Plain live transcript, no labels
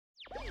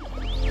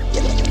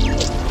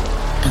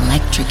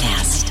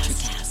NutraCast.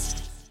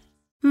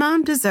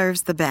 Mom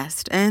deserves the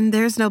best, and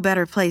there's no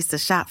better place to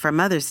shop for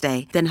Mother's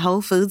Day than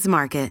Whole Foods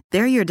Market.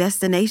 They're your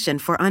destination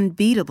for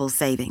unbeatable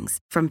savings,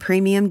 from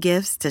premium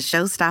gifts to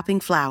show-stopping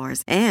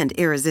flowers and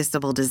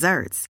irresistible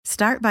desserts.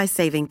 Start by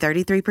saving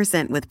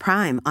 33% with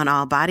Prime on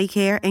all body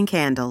care and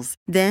candles.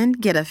 Then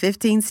get a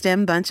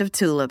 15-stem bunch of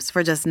tulips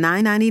for just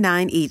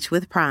 $9.99 each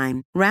with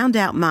Prime. Round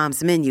out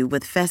Mom's menu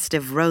with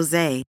festive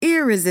rosé,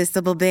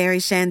 irresistible berry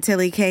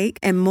chantilly cake,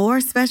 and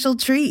more special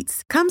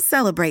treats. Come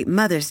celebrate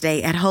Mother's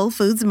Day at Whole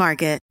Foods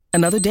Market.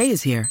 Another day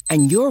is here,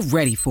 and you're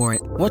ready for it.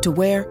 What to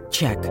wear?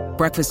 Check.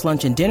 Breakfast,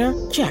 lunch, and dinner?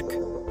 Check.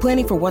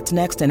 Planning for what's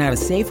next and how to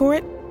save for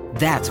it?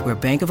 That's where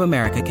Bank of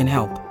America can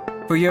help.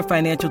 For your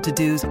financial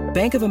to-dos,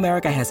 Bank of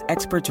America has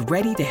experts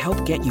ready to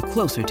help get you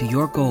closer to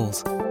your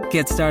goals.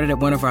 Get started at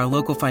one of our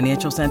local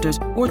financial centers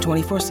or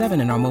 24/7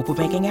 in our mobile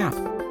banking app.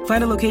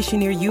 Find a location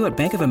near you at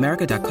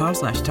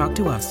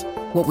bankofamerica.com/talktous.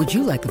 What would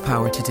you like the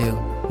power to do?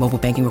 Mobile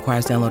banking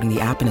requires downloading the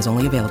app and is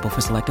only available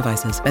for select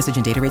devices. Message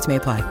and data rates may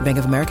apply. Bank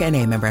of America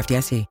N.A., member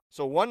FDIC.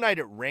 So one night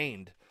it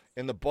rained,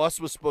 and the bus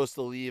was supposed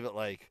to leave at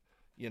like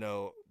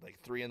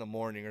 3 a.m.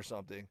 or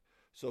something.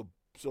 So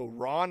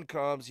Ron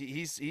comes.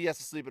 He has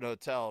to sleep in a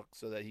hotel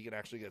so that he can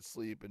actually get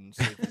sleep and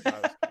sleep with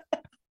us.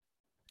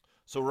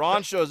 So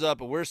Ron shows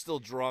up, and we're still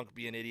drunk,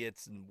 being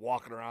idiots and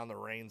walking around the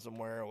rain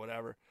somewhere or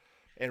whatever.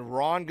 And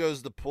Ron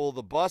goes to pull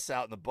the bus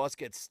out, and the bus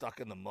gets stuck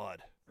in the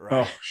mud.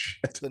 Right? Oh,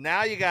 shit. So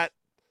now you got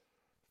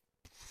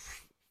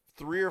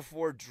 3 or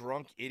 4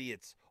 drunk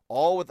idiots,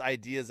 all with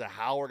ideas of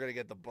how we're going to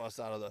get the bus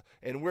out of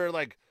and we're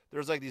like,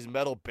 there's like these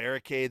metal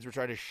barricades we're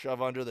trying to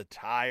shove under the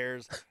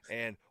tires,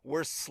 and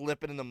we're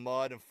slipping in the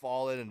mud and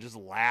falling and just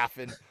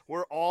laughing.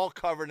 We're all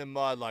covered in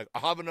mud, like, I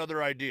have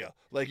another idea.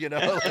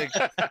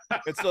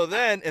 And so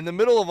then in the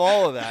middle of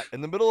all of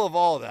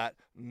that,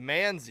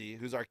 Manzi,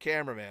 who's our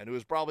cameraman, who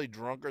is probably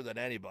drunker than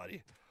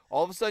anybody,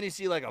 all of a sudden you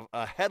see like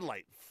a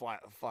headlight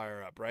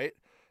fire up, right?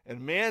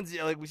 And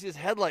Manzi, like, we see his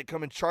headlight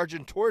coming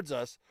charging towards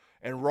us,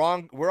 and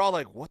we're all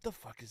like, what the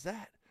fuck is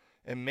that?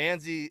 And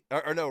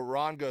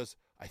Ron goes,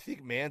 I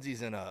think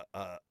Manzi's in a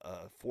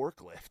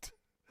forklift.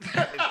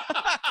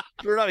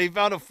 Sure enough, he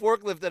found a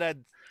forklift that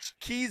had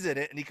keys in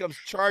it, and he comes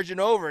charging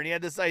over, and he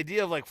had this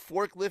idea of like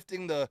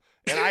forklifting and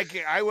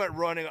I went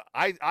running.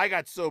 I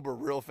got sober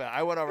real fast.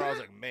 I went over, I was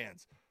like,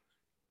 Mans,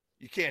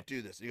 you can't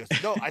do this. He goes,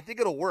 no, I think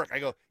it'll work. I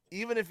go,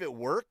 even if it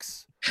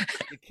works,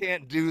 you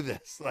can't do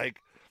this.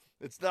 Like,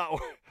 it's not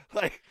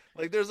like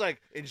there's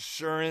like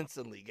insurance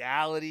and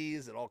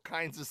legalities and all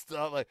kinds of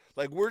stuff.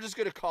 Like we're just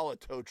gonna call a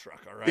tow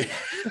truck, all right?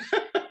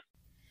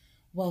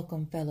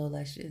 Welcome, fellow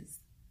Lushes.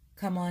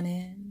 Come on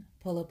in,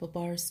 pull up a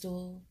bar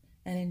stool,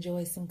 and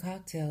enjoy some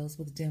cocktails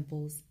with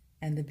Dimples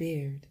and the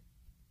Beard.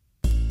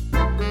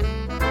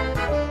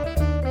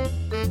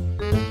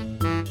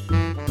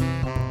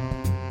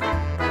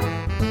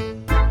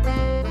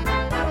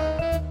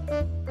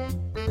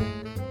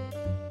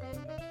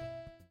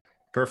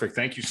 Perfect.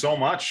 Thank you so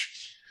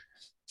much.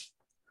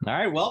 All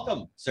right,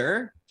 welcome,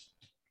 sir.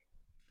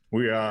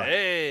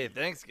 Hey,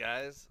 thanks,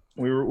 guys.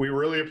 We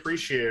really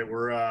appreciate it.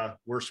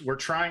 We're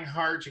trying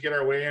hard to get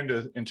our way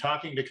into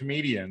talking to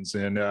comedians,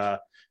 and I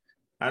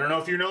don't know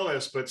if you know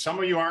this, but some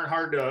of you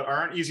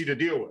aren't easy to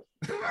deal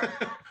with,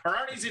 or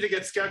aren't easy to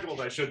get scheduled,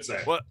 I should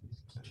say. What?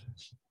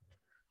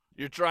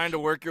 You're trying to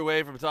work your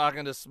way from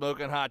talking to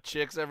smoking hot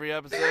chicks every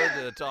episode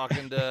to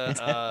talking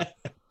to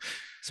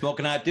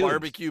smoking hot dudes,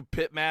 barbecue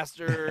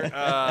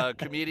pitmaster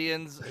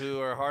comedians who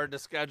are hard to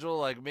schedule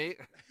like me.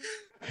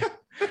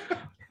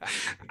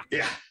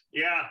 Yeah,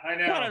 I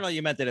know. Well, I don't know.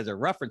 You meant that as a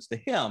reference to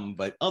him,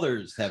 but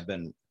others have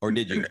been, or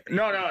did you?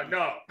 No.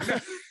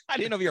 I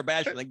didn't know if you were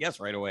bashing the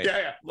guest right away.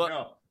 Yeah. Look,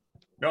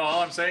 no.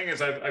 All I'm saying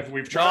is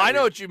we've tried. No, I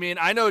know what you mean.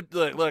 I know.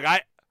 Look,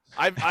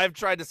 I've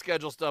tried to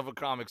schedule stuff with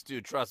comics too.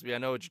 Trust me, I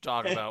know what you're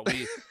talking about.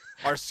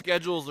 Our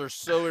schedules are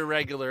so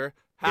irregular.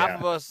 Half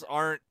of us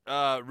aren't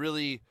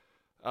really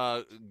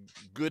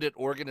good at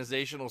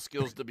organizational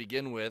skills to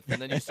begin with, and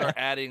then you start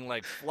adding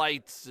like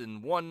flights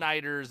and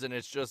one-nighters, and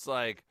it's just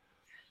like,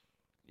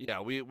 yeah,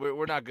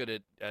 we're not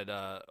good at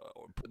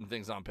putting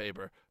things on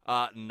paper.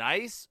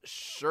 Nice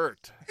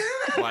shirt,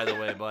 by the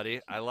way,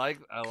 buddy. I like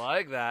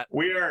that.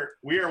 We are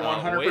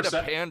 100%. Way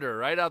to pander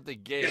right out the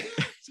gate.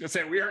 I was gonna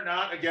say, we are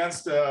not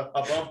against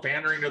above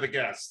pandering to the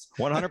guests.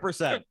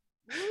 100%.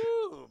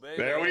 Woo, baby.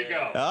 There we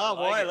go. Oh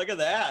boy, look at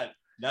that.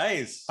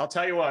 Nice. I'll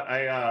tell you what,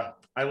 I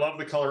love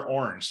the color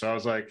orange, so I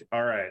was like,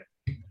 all right,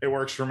 it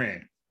works for me.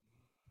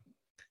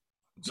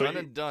 Done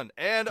and done.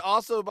 And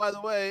also, by the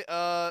way,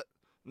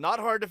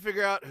 not hard to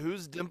figure out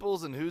who's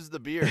Dimples and who's the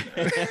Beard.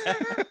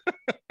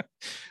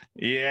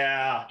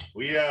 Yeah,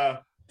 we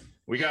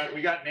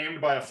got named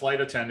by a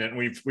flight attendant.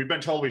 We've been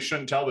told we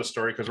shouldn't tell this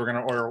story because we're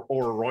gonna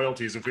order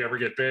royalties if we ever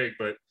get big.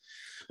 But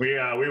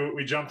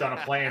we jumped on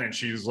a plane, and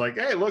she's like,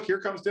 "Hey, look,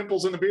 here comes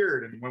Dimples and the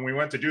Beard." And when we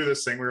went to do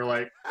this thing, we were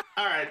like,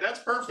 "All right,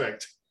 that's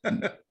perfect."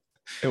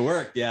 It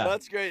worked, yeah.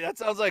 That's great. That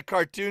sounds like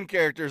cartoon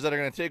characters that are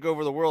going to take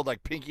over the world,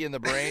 like Pinky and the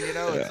Brain. You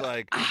know, it's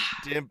like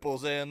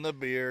Dimples and the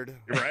Beard,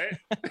 right?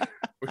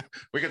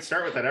 We could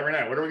start with that every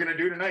night. What are we going to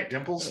do tonight,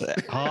 Dimples? Oh,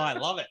 I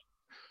love it.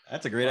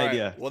 That's a great All right.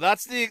 idea. Well,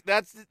 that's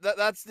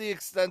the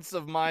extent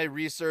of my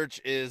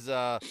research is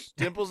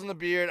Dimples in the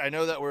Beard. I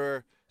know that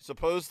we're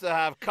supposed to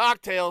have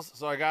cocktails,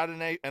 so I got an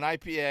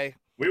IPA.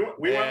 We went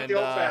with the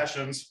old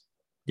fashions.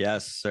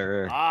 Yes,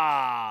 sir.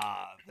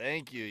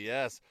 Thank you.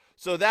 Yes.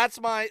 So that's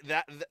my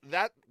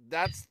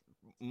that's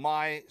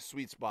my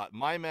sweet spot.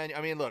 My menu.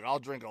 I mean, look, I'll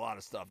drink a lot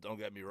of stuff. Don't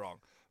get me wrong.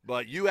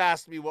 But you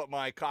asked me what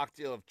my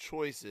cocktail of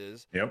choice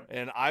is. Yep.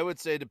 And I would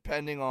say,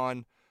 depending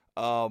on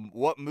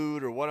what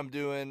mood or what I'm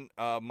doing,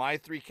 my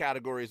 3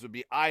 categories would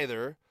be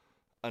either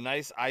a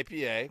nice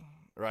IPA,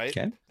 right?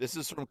 Okay. This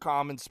is from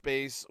Common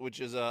Space, which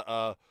is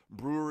a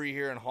brewery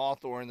here in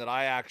Hawthorne that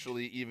I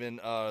actually even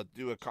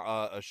do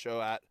a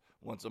show at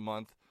once a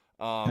month.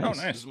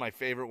 Nice. This is my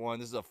favorite one.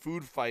 This is a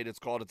food fight. It's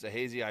called. It's a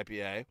hazy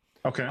IPA.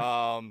 Okay.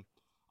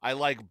 I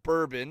like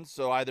bourbon,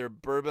 so either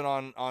bourbon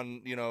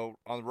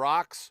on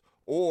rocks,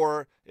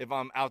 or if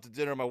I'm out to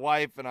dinner with my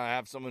wife and I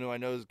have someone who I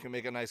know can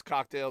make a nice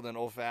cocktail, then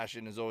old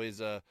fashioned is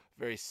always a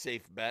very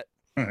safe bet.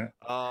 Mhm.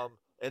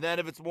 And then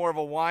if it's more of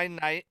a wine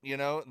night,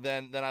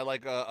 then I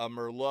like a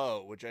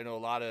Merlot, which I know a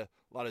lot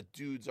of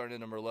dudes aren't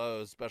into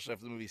Merlots, especially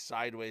after the movie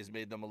Sideways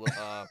made them a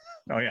little.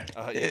 Oh yeah.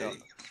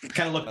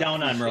 Kind of look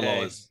down on cliche.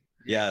 Merlots.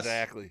 Yes.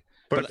 Exactly.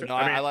 But No,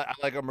 I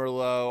like a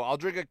Merlot. I'll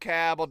drink a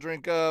Cab. I'll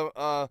drink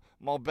a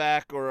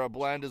Malbec or a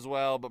blend as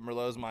well, but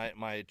Merlot's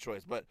my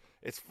choice. But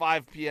it's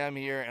 5 p.m.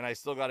 here, and I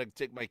still got to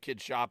take my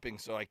kids shopping,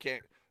 so I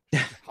can't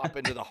hop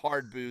into the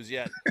hard booze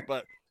yet.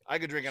 But I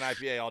could drink an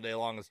IPA all day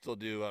long and still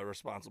do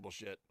responsible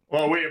shit.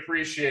 Well, we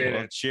appreciate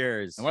Well, it.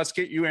 cheers. And let's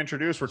get you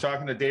introduced. We're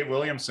talking to Dave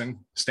Williamson,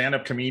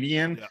 stand-up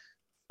comedian,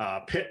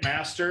 pit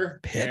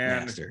master,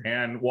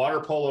 and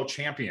water polo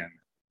champion.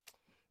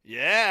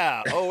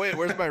 Yeah. Oh, wait,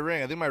 where's my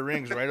ring? I think my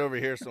ring's right over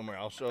here somewhere.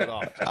 I'll show it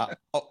off.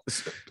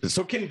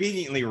 So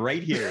conveniently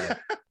right here.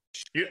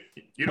 You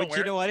don't But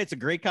you know what? It's a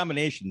great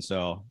combination.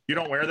 So you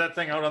don't wear that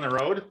thing out on the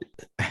road?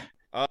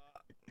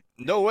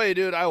 No way,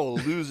 dude. I will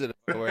lose it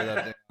if I wear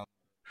that thing.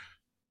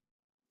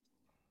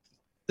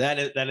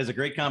 that is a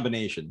great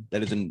combination.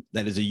 That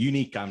is a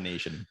unique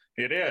combination.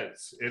 It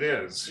is. It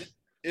is.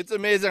 It's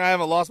amazing I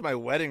haven't lost my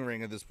wedding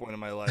ring at this point in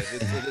my life.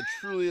 It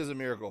truly is a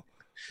miracle.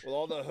 With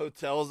all the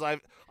hotels I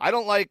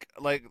don't like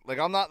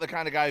I'm not the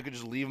kind of guy who could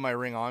just leave my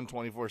ring on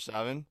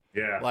 24/7.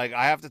 Yeah. Like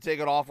I have to take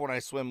it off when I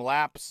swim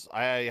laps.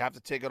 I have to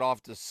take it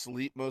off to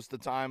sleep most of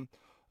the time.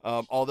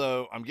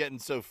 Although I'm getting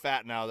so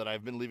fat now that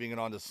I've been leaving it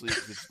on to sleep.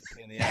 It's just a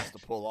pain in the ass to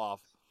pull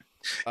off.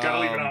 Gotta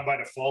leave it on by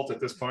default at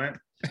this point.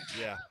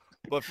 Yeah.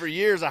 But for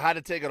years I had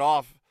to take it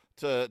off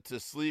to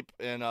sleep,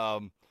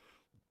 and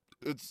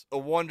it's a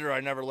wonder I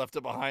never left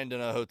it behind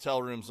in a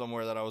hotel room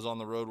somewhere that I was on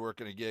the road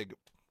working a gig.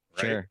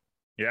 Right? Sure.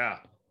 Yeah.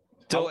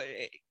 So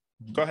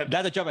Go ahead.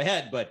 not to jump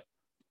ahead, but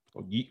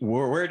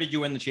where did you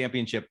win the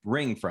championship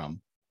ring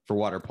from for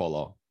water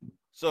polo?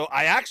 So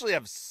I actually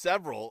have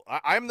several.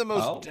 I'm the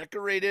most Oh.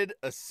 decorated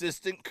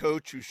assistant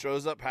coach who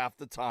shows up half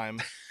the time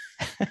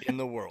in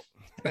the world.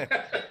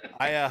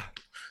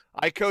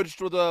 I coached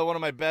with one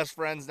of my best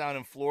friends down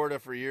in Florida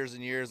for years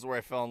and years, where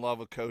I fell in love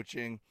with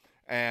coaching,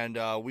 and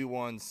we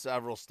won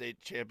several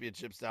state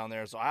championships down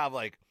there. So I have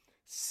like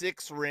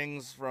 6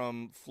 rings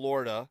from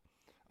Florida.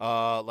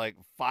 Like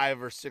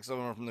 5 or 6 of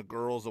them are from the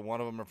girls, and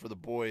 1 of them are for the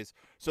boys.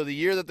 So the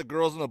year that the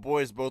girls and the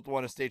boys both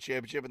won a state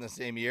championship in the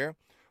same year,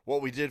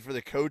 what we did for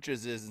the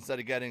coaches is, instead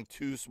of getting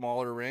 2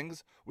 smaller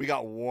rings, we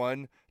got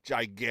 1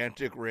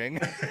 gigantic ring.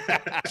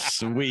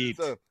 Sweet.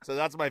 So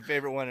that's my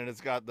favorite one, and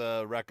it's got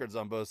the records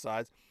on both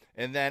sides.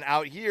 And then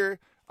out here,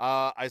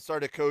 I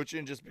started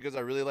coaching just because I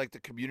really like the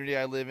community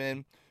I live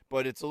in,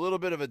 but it's a little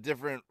bit of a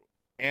different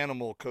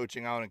animal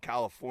coaching out in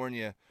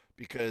California,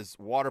 because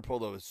water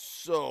polo is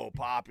so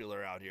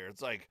popular out here.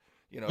 It's like,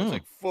 it's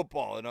like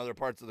football in other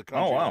parts of the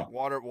country. Oh, wow.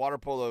 Like water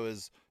polo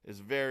is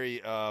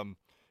very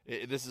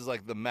this is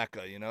like the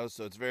mecca,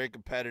 so it's very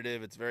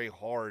competitive. It's very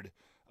hard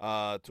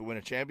to win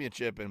a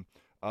championship, and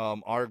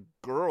our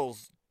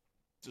girls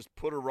just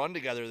put a run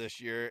together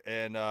this year,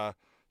 and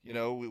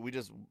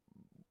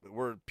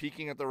we're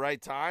peaking at the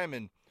right time,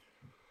 and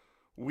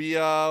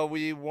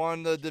we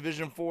won the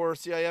Division 4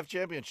 CIF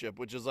championship,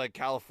 which is like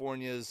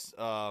California's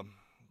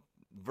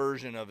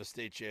version of a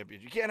state champion.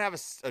 You can't have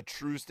a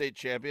true state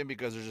champion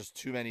because there's just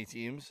too many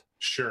teams.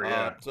 Sure,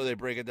 yeah. So they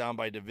break it down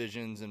by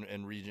divisions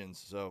and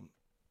regions. So,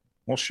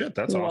 Well, shit,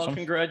 that's Well, awesome.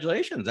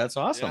 congratulations. That's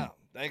awesome. yeah,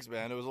 thanks,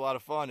 man. It was a lot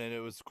of fun, and it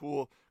was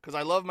cool because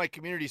I love my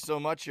community so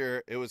much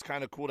here. It was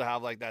kind of cool to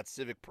have like that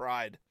civic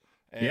pride,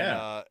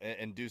 and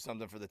and do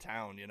something for the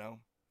town.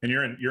 And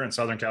you're in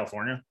Southern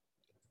California?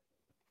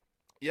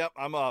 Yep,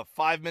 I'm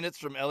 5 minutes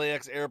from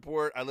LAX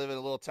airport. I live in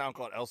a little town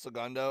called El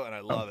Segundo, and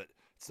I love it.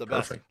 It's the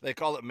best. Perfect. They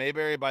call it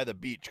Mayberry by the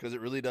beach because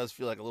it really does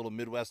feel like a little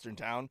Midwestern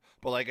town.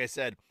 But like I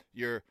said,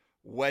 you're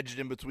wedged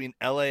in between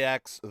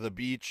LAX, the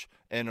beach,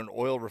 and an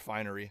oil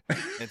refinery.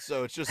 And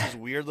so it's just this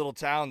weird little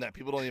town that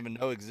people don't even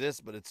know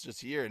exists, but it's just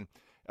here. And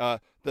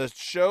the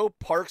show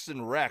Parks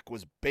and Rec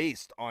was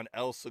based on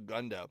El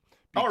Segundo.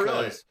 Oh,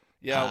 really?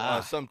 Yeah,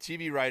 Ah. some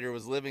TV writer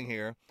was living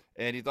here,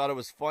 and he thought it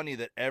was funny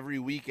that every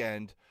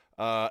weekend,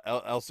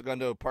 El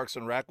Segundo Parks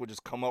and Rec would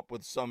just come up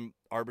with some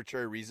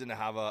arbitrary reason to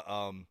have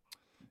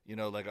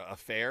like a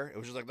fair. It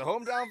was just like the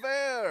hometown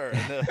fair,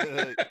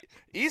 and the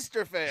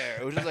Easter fair.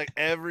 It was just like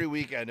every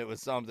weekend it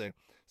was something.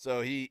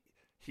 So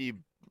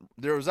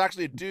there was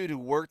actually a dude who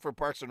worked for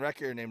Parks and Rec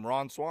here named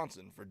Ron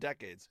Swanson for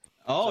decades.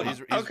 Oh,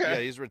 So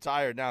he's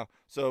retired now.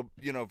 So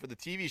for the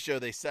TV show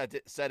they set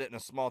it in a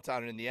small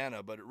town in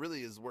Indiana, but it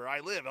really is where I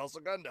live, El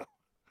Segundo.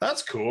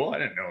 That's cool. I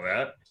didn't know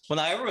that. well,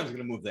 now everyone's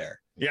gonna move there.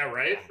 Yeah,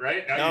 right.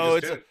 Now No,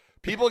 you just did.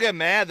 people get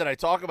mad that I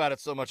talk about it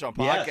so much on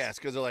Yes. podcasts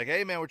because they're like,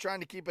 "Hey, man, we're trying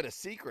to keep it a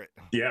secret."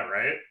 Yeah,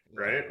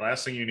 right.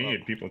 Last thing you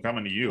need, people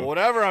coming to you. Well,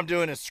 whatever I'm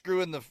doing is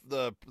screwing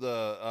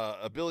the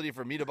ability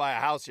for me to buy a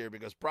house here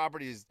because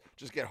properties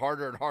just get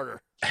harder and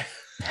harder.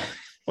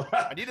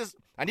 I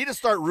need to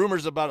start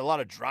rumors about a lot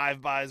of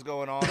drive-bys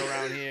going on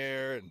around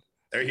here and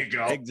There you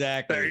go.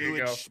 Exactly. There you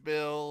fluid go.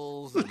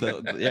 spills.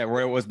 Yeah,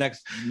 where it was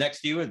next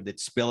to you and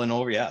it's spilling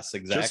over. Yes,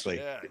 exactly.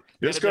 Yeah, get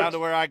Just it go- down to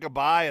where I could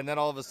buy, and then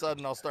all of a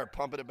sudden I'll start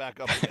pumping it back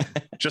up again.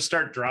 Just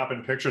start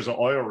dropping pictures of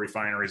oil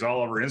refineries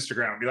all over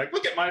Instagram and be like,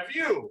 look at my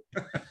view.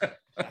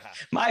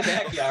 My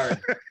backyard.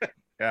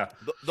 Yeah.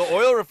 The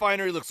oil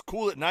refinery looks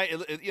cool at night.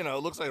 It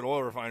looks like an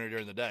oil refinery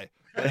during the day.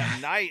 But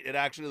at night, it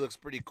actually looks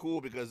pretty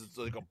cool because it's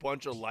like a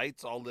bunch of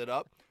lights all lit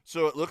up.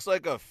 So it looks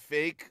like a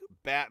fake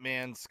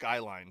Batman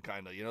skyline,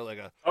 kind of. Like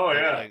a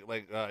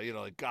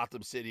like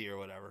Gotham City or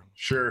whatever.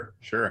 Sure.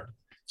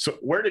 So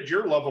where did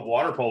your love of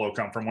water polo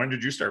come from? When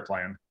did you start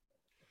playing?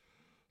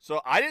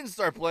 So I didn't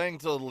start playing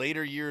till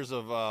later years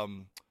of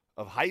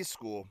high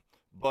school,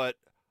 but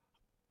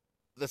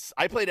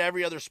I played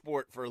every other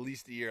sport for at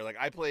least a year. Like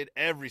I played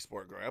every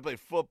sport growing up. I played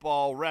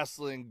football,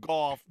 wrestling,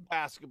 golf,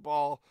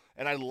 basketball,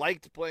 and I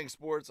liked playing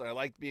sports and I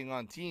liked being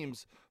on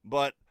teams,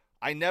 but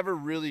I never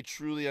really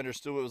truly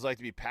understood what it was like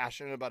to be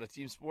passionate about a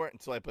team sport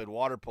until I played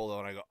water polo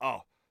and I go,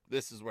 oh,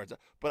 this is where it's at.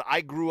 But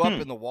I grew up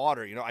in the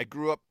water. I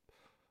grew up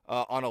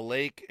on a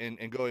lake and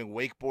going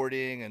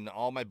wakeboarding, and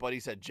all my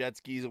buddies had jet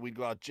skis and we'd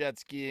go out jet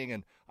skiing,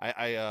 and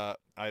I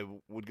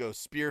would go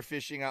spear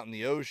fishing out in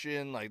the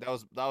ocean. Like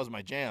that was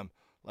my jam.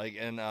 Like,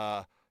 and,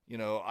 I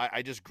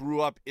just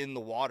grew up in the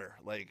water.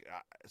 Like,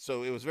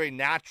 so it was very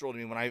natural to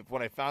me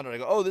when I found it. I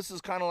go, oh, this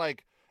is kind of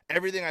like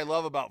everything I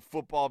love about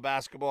football,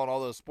 basketball, and all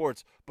those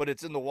sports, but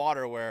it's in the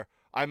water where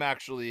I'm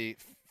actually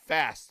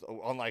fast,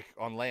 unlike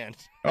on land.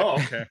 Oh,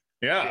 okay.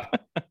 Yeah.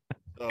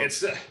 So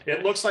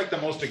It looks like the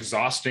most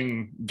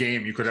exhausting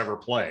game you could ever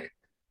play.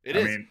 it I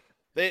is. mean,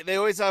 They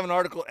always have an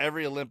article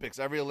every Olympics.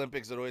 Every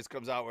Olympics, it always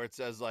comes out where it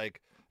says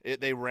like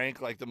they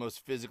rank like the most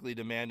physically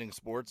demanding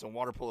sports, and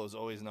water polo is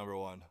always number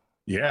one.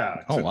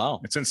 yeah. Oh,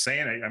 wow. It's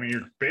insane. I mean,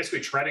 you're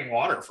basically treading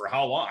water for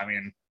how long? I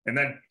mean, and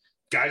then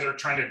guys are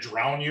trying to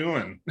drown you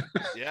and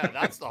Yeah,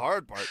 that's the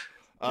hard part.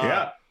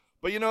 yeah.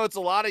 But it's a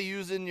lot of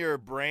using your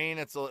brain.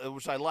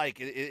 Which I like.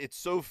 It's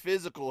so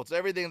physical. It's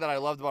everything that I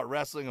loved about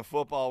wrestling and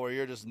football, where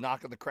you're just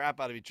knocking the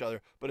crap out of each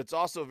other. But it's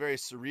also very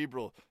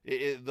cerebral.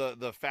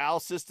 The foul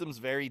system's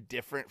very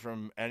different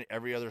from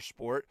every other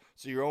sport.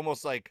 So you're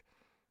almost like,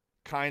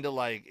 kind of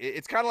like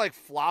it's kind of like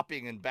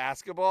flopping in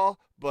basketball,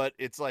 but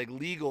it's like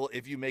legal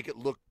if you make it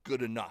look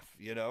good enough.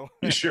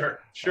 Sure.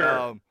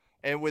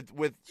 And with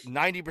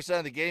 90%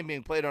 of the game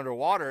being played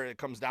underwater, it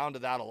comes down to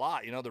that a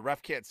lot. The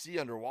ref can't see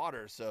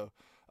underwater, so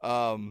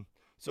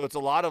it's a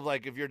lot of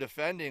like if you're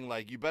defending,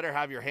 like you better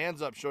have your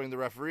hands up showing the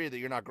referee that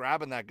you're not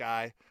grabbing that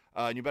guy,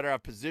 and you better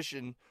have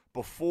position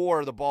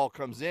before the ball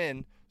comes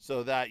in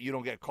so that you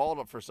don't get called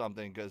up for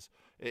something, because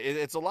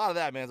it's a lot of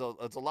that, man.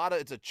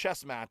 It's a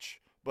chess match,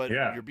 but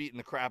Yeah. you're beating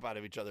the crap out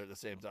of each other at the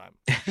same time.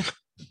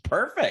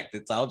 Perfect.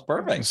 It sounds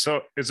perfect.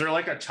 So is there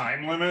like a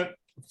time limit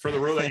for the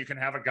rule that you can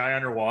have a guy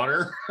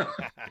underwater?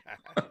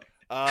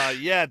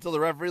 Yeah, until the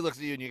referee looks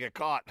at you and you get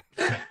caught.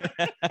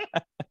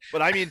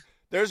 But I mean,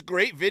 there's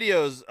great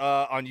videos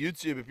on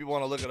YouTube if people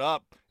want to look it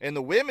up. And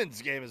the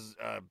women's game is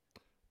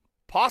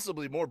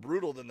possibly more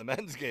brutal than the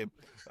men's game.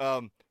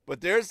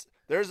 But there's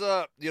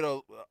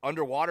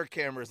underwater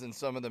cameras in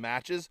some of the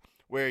matches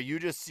where you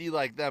just see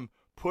like them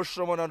push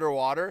someone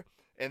underwater,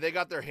 and they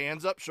got their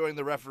hands up showing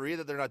the referee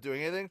that they're not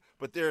doing anything,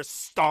 but they're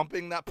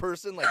stomping that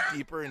person like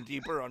deeper and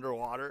deeper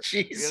underwater.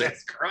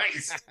 Jesus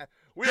Christ.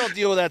 We don't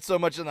deal with that so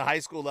much in the high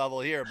school level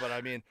here, but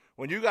I mean,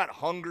 when you got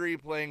Hungary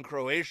playing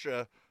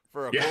Croatia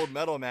for a Yeah. gold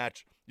medal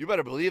match, you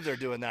better believe they're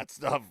doing that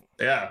stuff.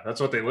 Yeah,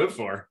 that's what they live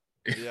for.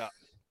 Yeah.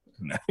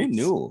 Who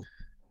knew?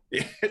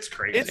 It's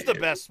crazy. It's the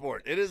best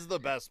sport. It is the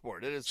best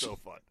sport. It is so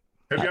fun.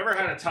 Have you ever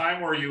had a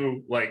time where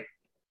you like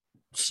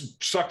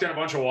sucked in a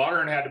bunch of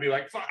water and had to be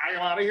like, fuck, I'm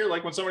out of here?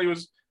 Like when somebody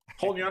was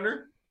holding you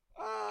under?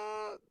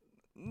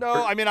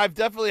 No, I mean, I've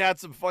definitely had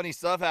some funny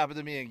stuff happen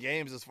to me in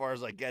games as far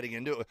as like getting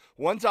into it.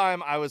 One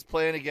time I was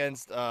playing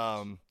against this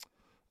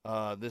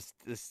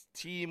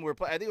team I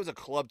think it was a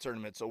club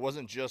tournament, so it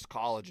wasn't just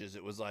colleges.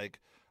 It was like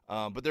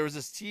but there was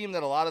this team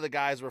that a lot of the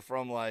guys were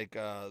from like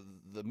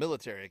the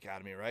military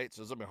academy, right?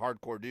 So some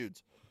hardcore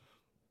dudes.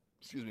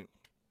 Excuse me.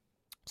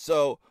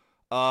 So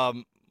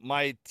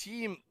my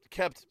team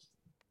kept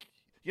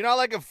You know how,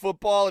 like in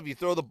football, if you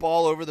throw the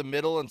ball over the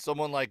middle and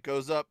someone like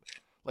goes up,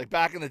 like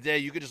back in the day,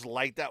 you could just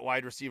light that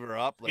wide receiver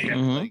up. Like, Yeah,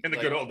 like in the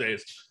good old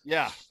days.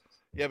 Yeah.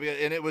 Yeah,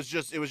 and it was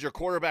your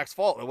quarterback's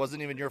fault. It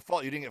wasn't even your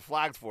fault. You didn't get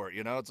flagged for it,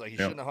 you know? It's like he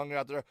shouldn't have hung it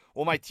out there.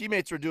 Well, my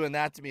teammates were doing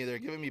that to me. They're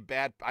giving me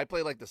bad. I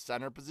play like the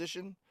center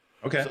position.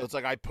 Okay. So it's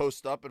like I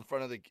post up in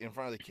front of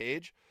the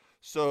cage.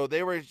 So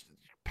they were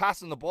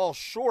passing the ball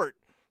short.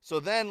 So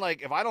then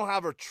like if I don't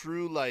have a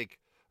true like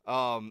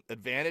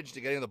advantage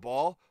to getting the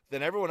ball,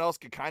 then everyone else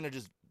could kind of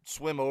just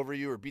swim over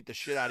you or beat the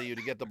shit out of you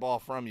to get the ball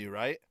from you,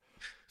 right?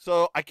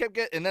 So I kept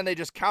and then they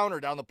just counter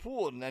down the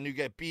pool, and then you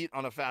get beat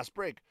on a fast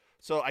break.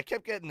 So I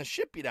kept getting the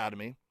shit beat out of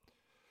me.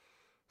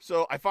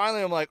 So I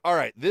finally am like, all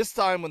right, this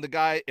time when the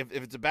guy, if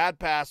it's a bad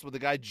pass, when the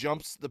guy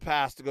jumps the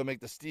pass to go make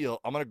the steal,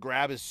 I'm going to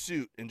grab his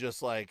suit and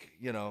just like,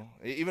 you know,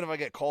 even if I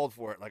get called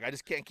for it, like I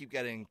just can't keep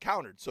getting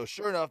countered. So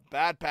sure enough,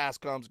 bad pass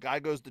comes, guy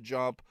goes to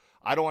jump.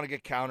 I don't want to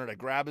get countered. I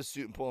grab his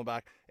suit and pull him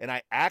back. And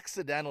I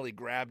accidentally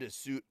grabbed his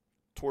suit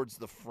towards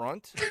the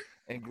front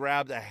and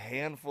grabbed a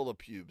handful of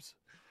pubes.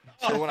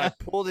 So when I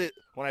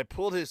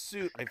pulled his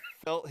suit, I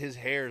felt his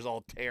hairs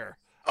all tear.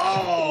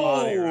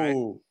 Oh,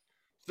 right?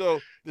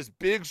 So this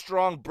big,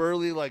 strong,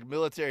 burly, like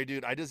military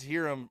dude, I just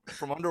hear him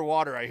from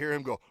underwater. I hear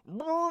him go,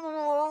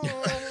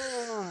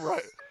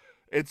 right.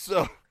 And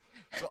so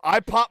I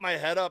pop my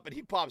head up and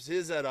he pops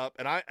his head up,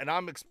 and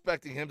I'm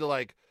expecting him to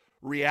like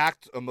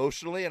react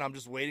emotionally, and I'm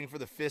just waiting for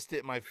the fist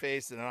hit my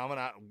face, and then I'm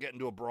gonna get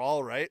into a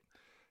brawl, right?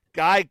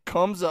 Guy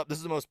comes up. This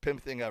is the most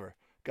pimp thing ever.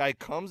 Guy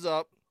comes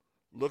up,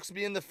 looks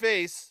me in the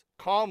face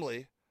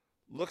calmly,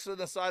 looks at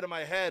the side of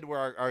my head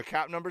where our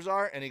cap numbers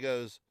are, and he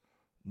goes,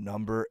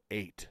 "Number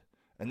 8."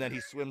 And then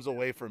he swims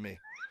away from me.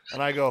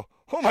 And I go,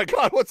 oh my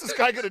God, what's this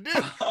guy going to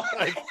do?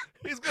 Like,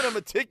 he's going to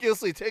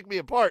meticulously take me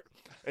apart.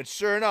 And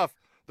sure enough,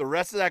 the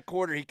rest of that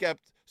quarter, he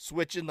kept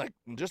switching, like,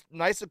 just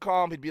nice and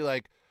calm. He'd be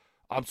like,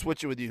 I'm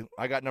switching with you.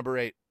 I got number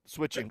 8.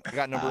 Switching. I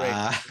got number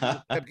 8.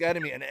 He kept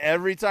getting me. And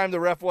every time the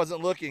ref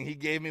wasn't looking, he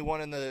gave me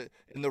one in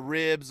the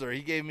ribs, or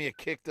he gave me a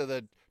kick to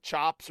the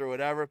chops or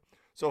whatever.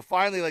 So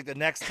finally, like the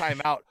next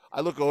time out,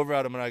 I look over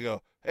at him and I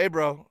go, hey,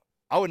 bro,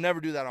 I would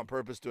never do that on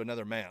purpose to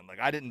another man.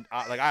 Like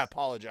I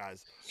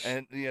apologize.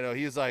 And you know,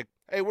 he's like,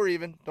 hey, we're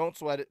even. Don't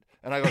sweat it.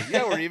 And I go,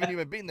 yeah, we're even. You've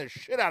been beating the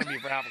shit out of me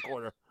for half a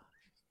quarter.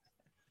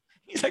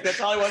 He's like, that's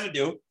all I wanted to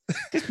do.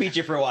 Just beat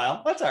you for a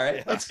while. That's all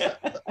right. Yeah.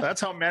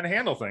 That's how men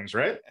handle things,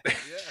 right?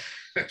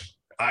 Yeah.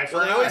 Eye for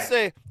Well,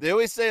 an they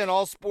always say in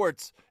all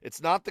sports,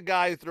 it's not the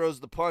guy who throws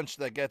the punch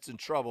that gets in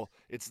trouble.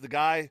 It's the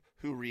guy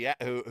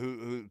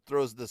who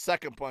throws the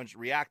second punch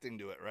reacting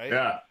to it, right?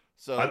 Yeah.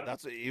 So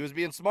that's what, he was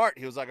being smart.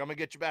 He was like, I'm gonna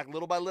get you back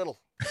little by little.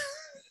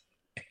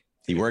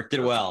 He worked it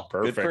well.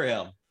 Perfect. Good for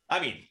him. I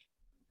mean,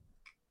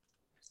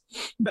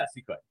 best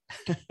he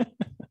could.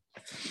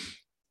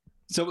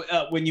 So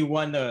when you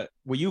won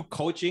were you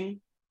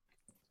coaching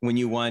when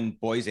you won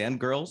boys and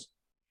girls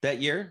that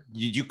year?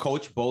 Did you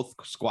coach both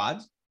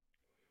squads?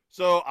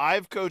 So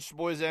I've coached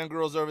boys and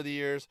girls over the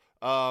years.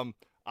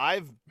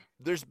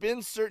 There's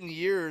been certain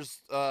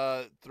years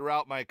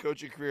throughout my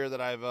coaching career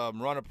that I've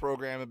run a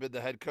program and been the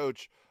head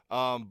coach.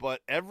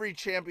 But every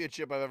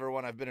championship I've ever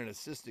won, I've been an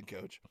assistant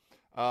coach.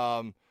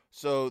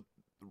 So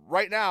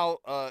right now,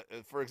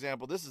 for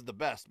example, this is the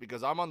best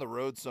because I'm on the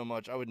road so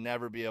much. I would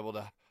never be able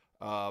to,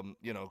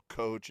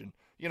 coach, and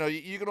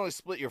you can only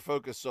split your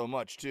focus so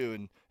much too,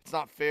 and it's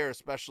not fair,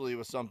 especially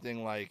with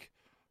something like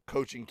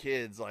coaching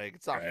kids. Like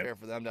it's not fair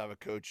for them to have a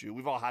coach who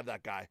we've all had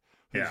that guy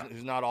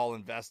who's not all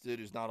invested,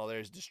 who's not all there,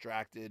 who's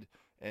distracted,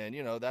 and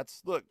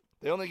look.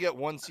 They only get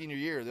one senior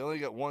year. They only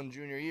get one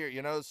junior year,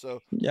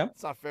 so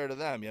it's not fair to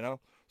them,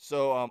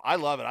 So I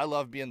love it. I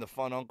love being the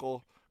fun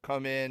uncle,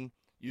 come in,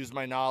 use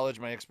my knowledge,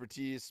 my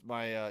expertise,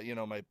 my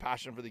my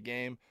passion for the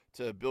game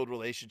to build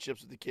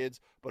relationships with the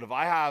kids. But if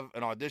I have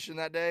an audition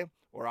that day,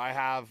 or I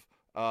have,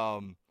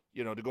 to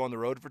go on the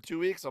road for 2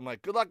 weeks, I'm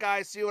like, good luck,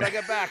 guys. See you when I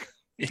get back.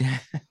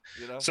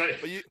 So,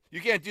 but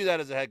you can't do that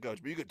as a head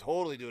coach, but you could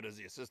totally do it as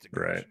the assistant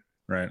coach.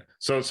 Right.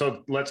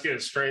 So let's get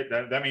it straight.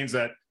 That means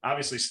that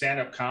obviously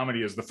stand-up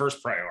comedy is the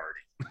first priority.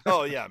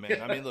 Oh yeah,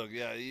 man. I mean, look,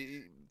 yeah,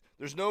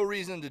 there's no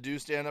reason to do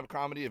stand-up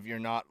comedy if you're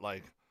not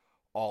like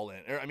all in.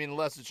 I mean,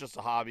 unless it's just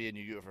a hobby and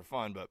you do it for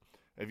fun. But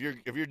if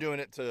you're doing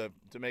it to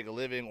make a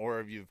living,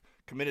 or if you've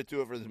committed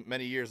to it for as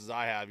many years as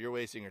I have, you're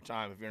wasting your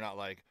time if you're not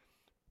like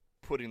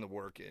putting the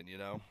work in.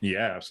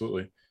 Yeah,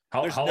 absolutely.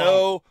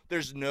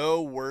 There's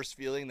no worse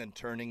feeling than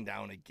turning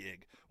down a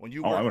gig when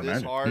you work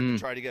this hard to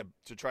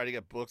try to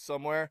get booked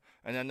somewhere,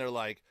 and then they're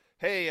like,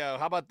 hey,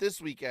 how about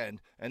this weekend?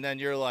 And then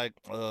you're like,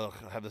 ugh,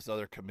 I have this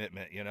other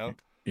commitment,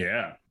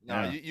 Yeah.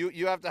 No,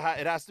 you have to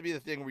it has to be the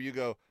thing where you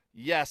go,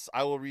 yes,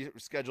 I will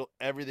reschedule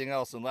everything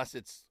else unless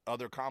it's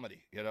other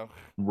comedy,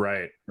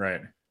 Right.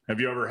 Have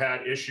you ever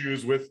had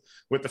issues with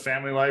the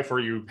family life where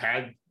you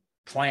had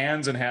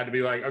plans and had to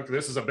be like, okay,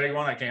 this is a big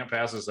one, I can't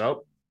pass this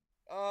up?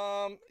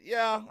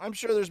 Yeah, I'm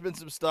sure there's been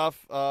some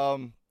stuff.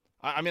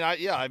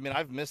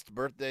 I've missed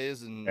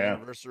birthdays and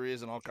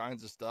anniversaries and all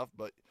kinds of stuff,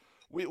 but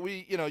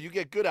we you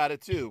get good at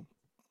it too.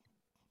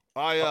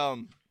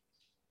 I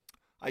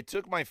I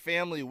took my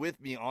family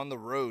with me on the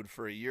road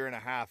for a year and a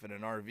half in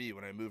an RV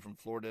when I moved from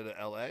Florida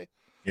to LA.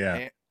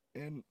 Yeah.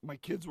 And my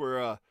kids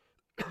were,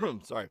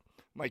 sorry,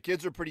 my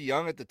kids were pretty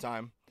young at the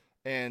time.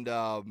 And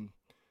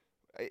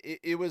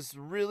it was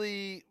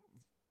really,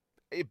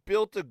 it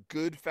built a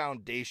good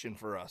foundation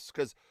for us.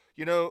 Because,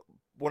 you know,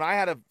 when I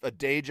had a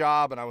day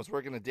job and I was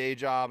working a day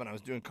job and I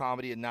was doing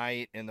comedy at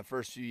night in the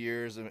first few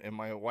years, and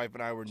my wife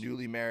and I were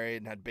newly married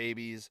and had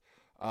babies,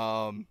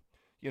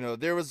 you know,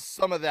 there was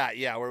some of that,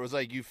 yeah, where it was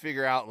like you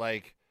figure out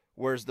like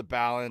where's the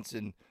balance,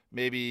 and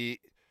maybe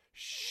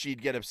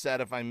she'd get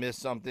upset if I missed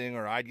something,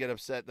 or I'd get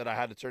upset that I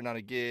had to turn down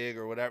a gig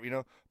or whatever, you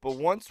know. But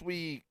once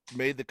we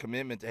made the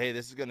commitment to, hey,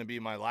 this is going to be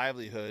my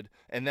livelihood,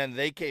 and then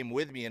they came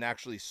with me and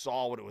actually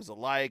saw what it was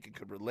like and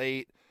could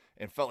relate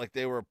and felt like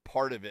they were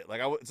part of it.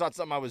 Like it's not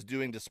something I was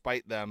doing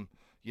despite them,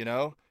 you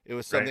know. It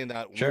was something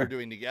that we were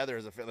doing together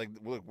as a like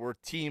look, we're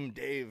Team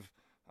Dave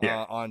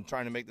on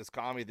trying to make this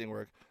comedy thing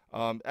work.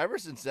 Ever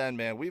since then,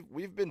 man,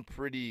 we've been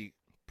pretty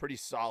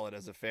solid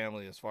as a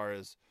family as far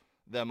as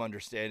them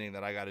understanding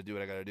that I got to do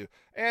what I got to do.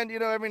 And, you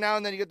know, every now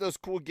and then you get those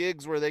cool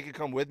gigs where they could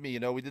come with me. You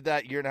know, we did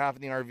that year and a half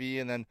in the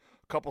RV, and then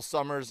a couple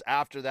summers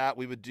after that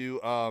we would do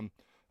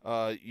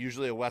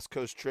usually a West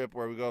Coast trip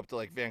where we go up to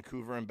like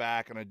Vancouver and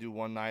back, and I do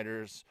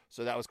one-nighters.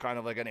 So that was kind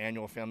of like an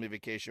annual family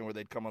vacation where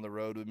they'd come on the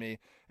road with me.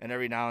 And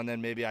every now and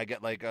then maybe I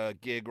get like a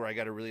gig where I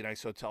got a really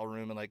nice hotel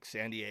room in like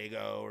San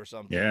Diego or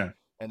something. Yeah.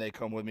 And they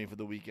come with me for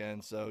the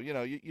weekend. So, you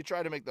know, you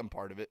try to make them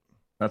part of it.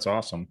 That's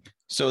awesome.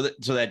 So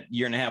that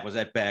year and a half, was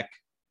that back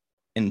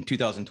in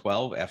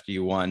 2012 after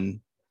you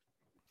won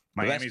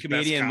Miami's Best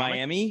Comedian in Comic?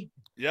 Miami?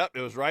 Yep,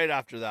 it was right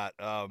after that.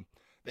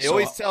 They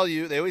always tell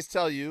you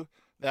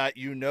that,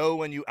 you know,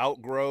 when you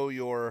outgrow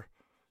your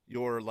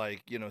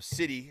like, you know,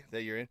 city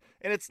that you're in.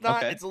 And it's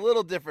not, it's a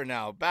little different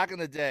now. Back in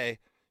the day,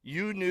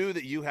 you knew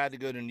that you had to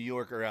go to New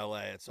York or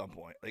LA at some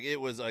point. Like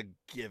it was a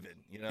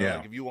given, you know,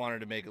 like if you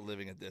wanted to make a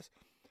living at this.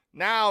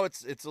 Now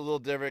it's a little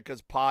different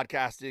because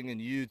podcasting and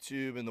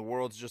YouTube and the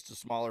world's just a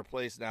smaller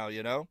place now,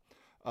 you know?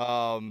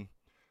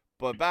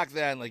 But back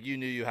then, like, you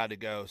knew you had to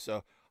go.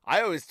 So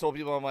I always told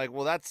people, I'm like,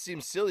 well, that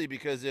seems silly,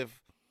 because if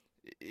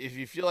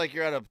you feel like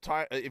you're at a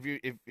time,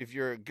 if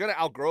you're gonna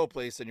outgrow a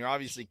place and you're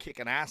obviously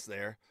kicking ass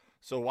there,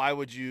 so why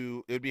would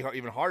you? It would be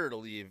even harder to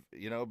leave,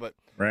 you know. But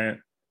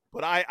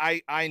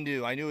I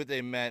knew what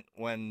they meant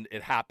when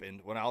it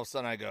happened. When all of a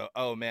sudden I go,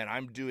 oh man,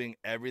 I'm doing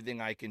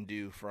everything I can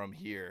do from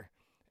here,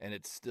 and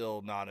it's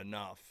still not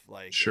enough.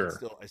 Like,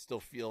 I still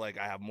feel like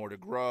I have more to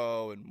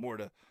grow and more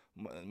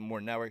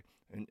network.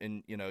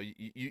 And you know,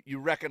 you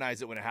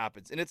recognize it when it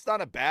happens, and it's not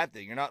a bad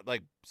thing. You're not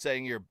like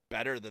saying you're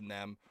better than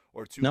them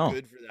or too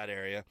good for that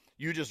area.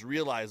 You just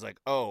realize like,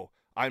 oh,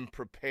 I'm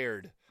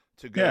prepared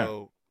to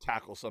go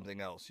tackle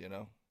something else, you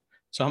know?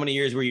 So how many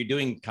years were you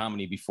doing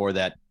comedy before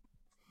that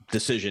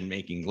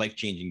decision-making,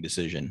 life-changing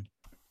decision?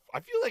 I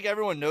feel like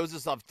everyone knows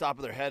this off the top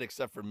of their head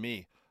except for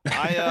me.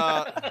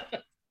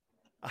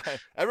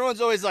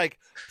 Everyone's always like,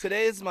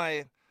 today is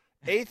my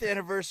 8th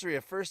anniversary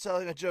of first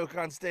telling a joke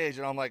on stage,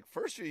 and I'm like,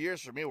 first few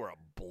years for me were a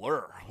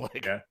blur.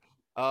 Like,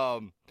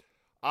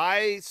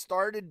 I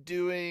started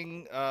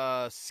doing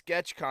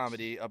sketch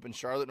comedy up in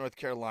Charlotte, North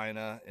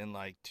Carolina, in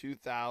like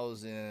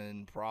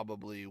 2000,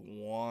 probably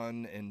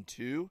 1 and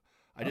 2.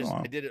 I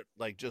did it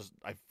like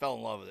I fell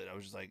in love with it. I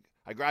was just like,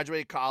 I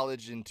graduated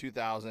college in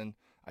 2000.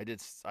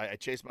 I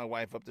chased my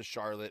wife up to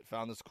Charlotte,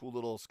 found this cool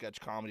little sketch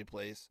comedy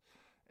place,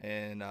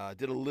 and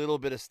did a little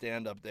bit of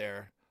stand up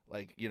there,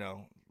 like, you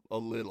know. A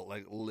little.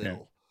 Yeah.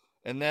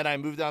 And then I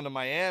moved down to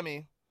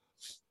Miami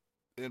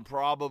in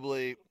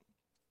probably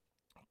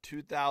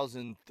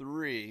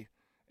 2003,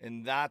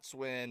 and that's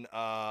when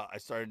I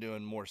started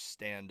doing more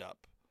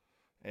stand-up.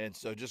 And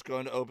so just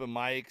going to open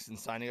mics and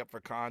signing up for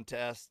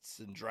contests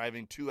and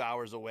driving 2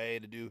 hours away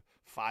to do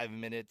 5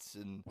 minutes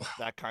and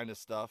that kind of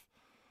stuff.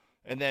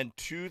 And then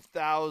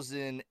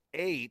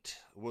 2008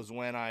 was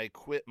when I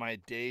quit my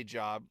day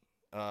job.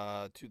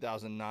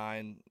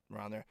 2009,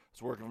 around there. I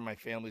was working for my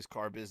family's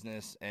car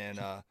business, and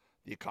the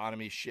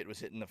economy shit was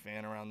hitting the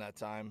fan around that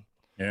time.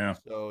 Yeah.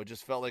 So it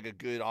just felt like a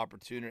good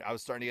opportunity. I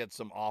was starting to get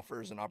some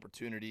offers and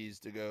opportunities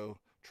to go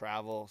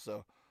travel.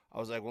 So I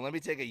was like, well, let me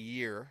take a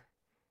year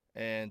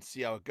and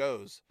see how it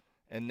goes.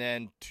 And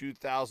then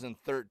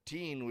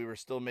 2013, we were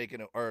still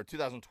making it, or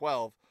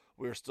 2012,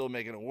 we were still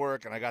making it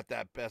work. And I got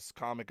that Best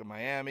Comic in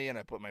Miami, and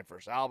I put my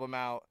first album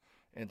out.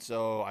 And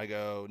so I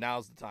go,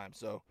 now's the time.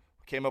 So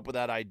came up with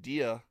that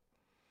idea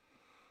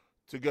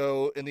to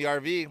go in the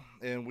RV,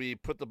 and we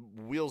put the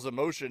wheels in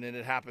motion, and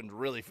it happened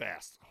really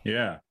fast.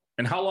 Yeah.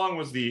 And how long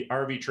was the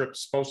RV trip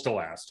supposed to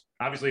last?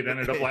 Obviously, it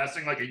ended up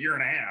lasting like a year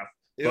and a half.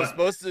 It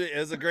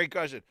was a great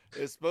question.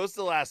 It was supposed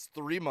to last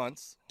 3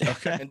 months.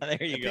 Okay,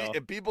 there you go.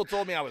 And people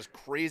told me I was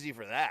crazy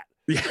for that.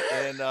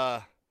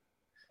 Yeah.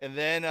 And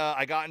then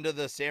I got into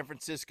the San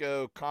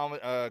Francisco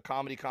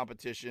comedy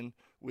competition,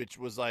 which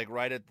was like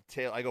right at the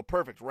tail. I go,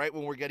 perfect. Right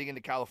when we're getting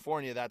into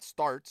California, that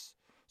starts.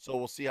 So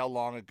we'll see how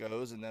long it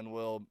goes, and then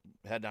we'll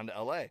head down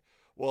to LA.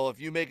 Well, if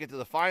you make it to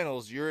the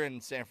finals, you're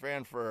in San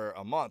Fran for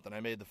a month, and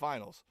I made the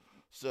finals.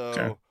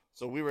 So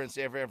So we were in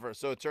San Fran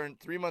so it turned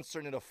 3 months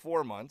turned into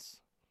 4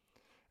 months.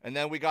 And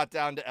then we got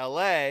down to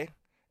LA,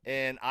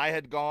 and I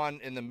had gone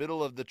in the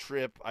middle of the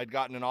trip. I'd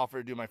gotten an offer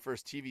to do my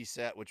first TV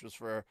set, which was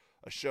for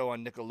a show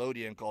on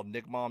Nickelodeon called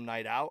Nick Mom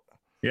Night Out.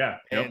 Yeah.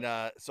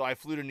 And so I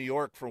flew to New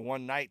York for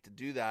one night to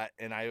do that.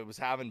 And I was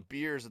having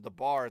beers at the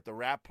bar at the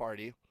wrap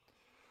party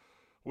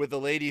with a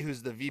lady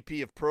who's the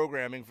VP of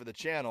programming for the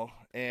channel.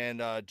 And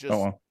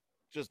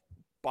just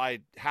by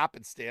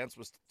happenstance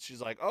she's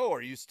like, "Oh,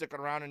 are you sticking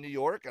around in New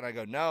York?" And I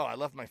go, "No, I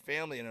left my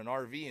family in an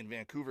RV in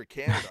Vancouver,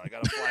 Canada. I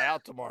got to fly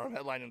out tomorrow. I'm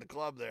headlining the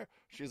club there."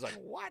 She's like,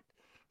 "What?"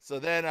 So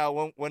then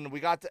when we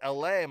got to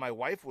LA, my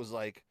wife was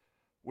like,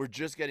 "We're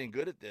just getting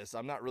good at this.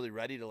 I'm not really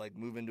ready to like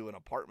move into an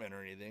apartment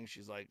or anything."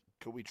 She's like,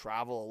 "Could we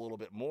travel a little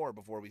bit more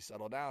before we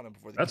settle down and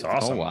before the That's kids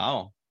awesome. Oh,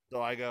 wow. So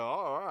I go,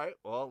 "Oh, all right,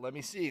 well, let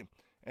me see."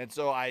 And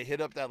so I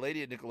hit up that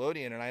lady at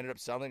Nickelodeon, and I ended up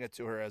selling it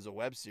to her as a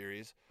web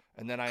series.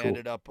 And then I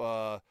ended up,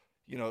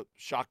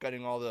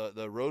 shotgunning all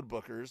the road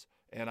bookers,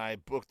 and I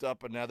booked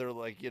up another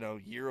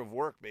year of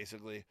work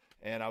basically.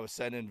 And I was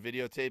sending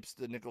videotapes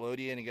to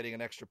Nickelodeon and getting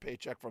an extra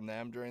paycheck from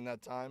them during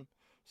that time.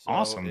 So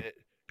Awesome. It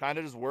kind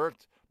of just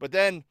worked. But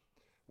then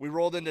we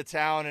rolled into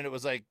town, and it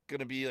was like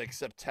going to be like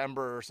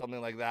September or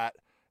something like that.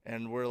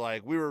 And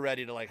we were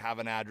ready to like have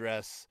an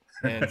address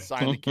and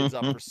sign the kids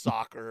up for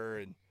soccer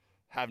and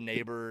have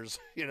neighbors,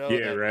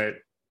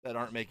 that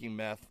aren't making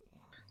meth.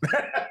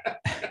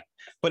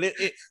 But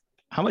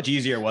how much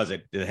easier was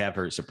it to have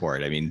her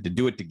support? I mean, to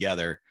do it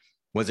together.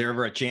 Was there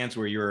ever a chance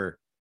where you were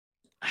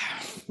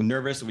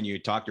nervous when you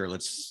talked to her,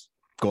 let's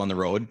go on the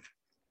road?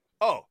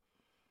 Oh,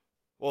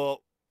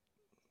 well,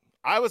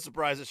 I was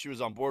surprised that she was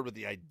on board with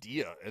the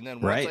idea. And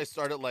then once I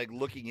started like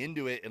looking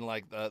into it, and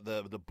like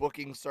the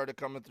bookings started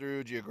coming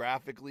through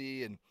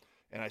geographically, and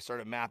I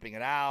started mapping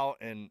it out,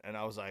 and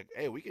I was like,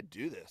 "Hey, we could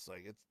do this.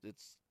 Like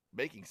it's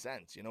making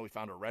sense." We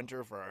found a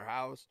renter for our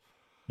house.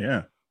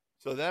 Yeah.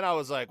 So then I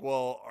was like,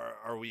 "Well,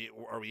 are we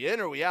in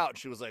or are we out?" And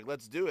she was like,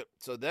 "Let's do it."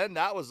 So then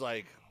that was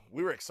like,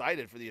 we were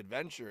excited for the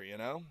adventure,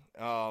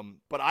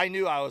 but I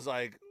knew I was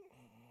like,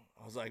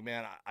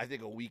 "Man, I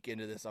think a week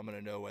into this, I'm going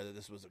to know whether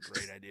this was a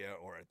great idea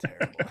or a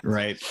terrible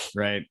idea."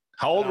 Right.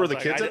 How old were the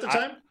kids at the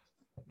time?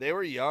 They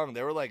were young.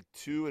 They were like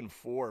 2 and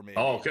 4, maybe.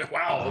 Oh, okay.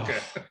 Wow. Okay.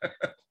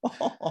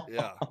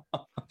 Yeah.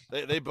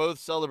 They both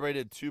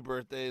celebrated 2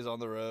 birthdays on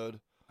the road.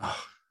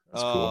 Oh,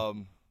 that's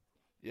cool.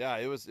 Yeah,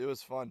 it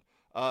was fun.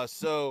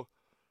 So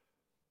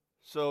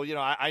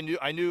I knew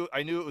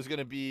it was going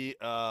to be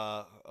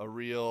a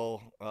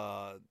real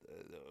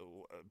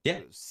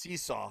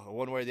seesaw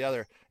one way or the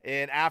other.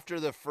 And after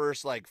the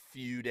first like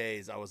few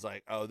days, I was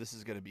like, "Oh, this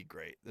is going to be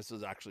great. This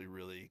is actually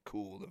really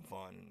cool and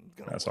fun."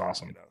 And that's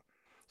awesome.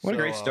 What a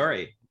great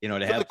story, to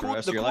have for the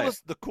rest of your life.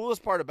 The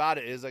coolest part about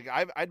it is like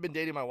I'd been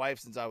dating my wife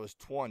since I was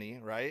 20,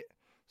 right?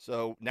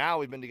 So now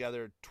we've been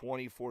together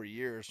 24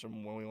 years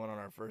from when we went on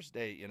our first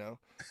date,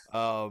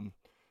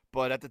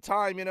 But at the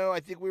time, I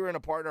think we were in a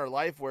part in our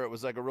life where it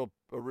was like a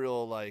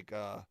real like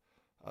a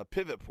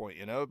pivot point,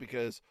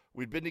 because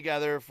we'd been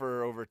together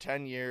for over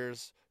 10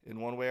 years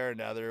in one way or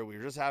another. We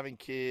were just having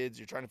kids.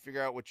 You're trying to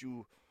figure out what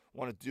you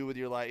want to do with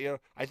your life.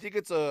 I think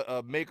it's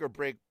a make or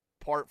break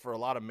part for a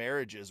lot of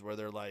marriages where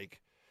they're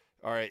like,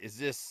 "All right,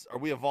 are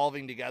we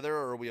evolving together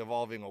or are we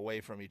evolving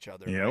away from each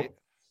other?" Yep. Right?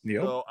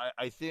 Yep. So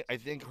I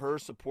think her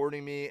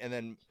supporting me, and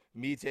then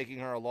me taking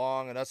her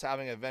along, and us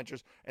having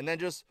adventures, and then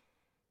just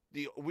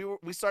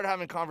we started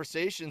having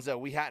conversations that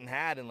we hadn't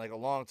had in like a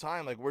long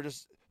time. Like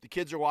the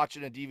kids are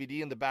watching a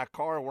DVD in the back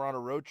car, and we're on a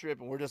road trip,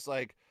 and we're just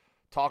like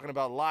talking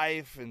about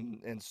life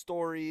and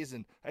stories.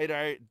 And, "Hey,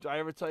 did I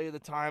ever tell you the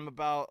time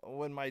about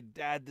when my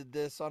dad did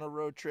this on a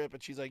road trip?"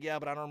 And she's like, "Yeah,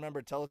 but I don't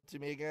remember. Tell it to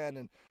me again."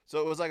 And so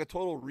it was like a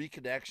total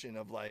reconnection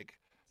of like,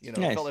 it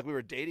felt like we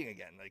were dating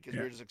again, like because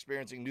we were just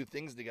experiencing new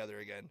things together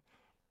again.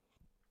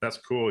 That's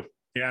cool.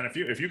 Yeah, and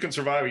if you can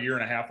survive a year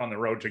and a half on the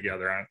road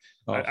together,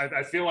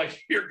 I feel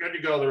like you're good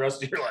to go the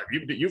rest of your life.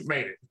 You've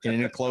made it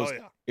in a closed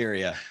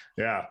area.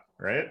 Yeah,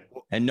 right.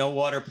 And no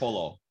water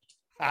polo.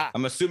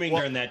 I'm assuming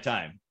during that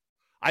time.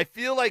 I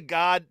feel like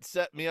God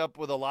set me up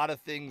with a lot of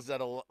things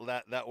that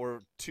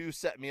were to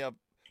set me up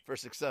for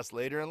success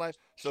later in life.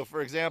 So,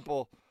 for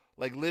example,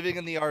 like living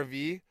in the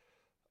RV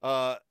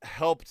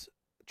helped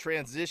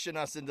transition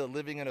us into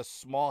living in a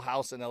small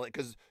house in LA,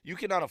 because you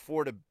cannot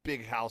afford a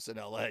big house in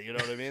LA. You know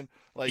what I mean?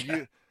 Like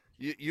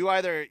you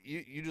either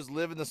just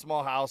live in the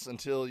small house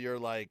until you're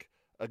like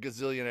a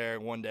gazillionaire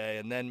one day,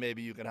 and then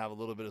maybe you can have a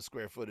little bit of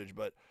square footage.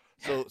 But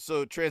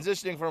so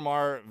transitioning from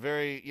our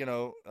very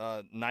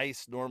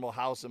nice normal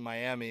house in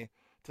Miami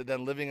to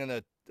then living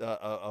in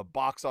a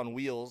box on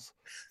wheels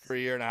for a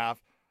year and a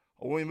half.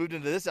 When we moved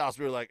into this house,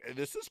 we were like, "Hey,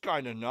 this is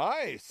kind of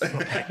nice."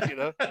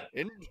 Like,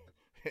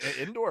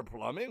 indoor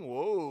plumbing.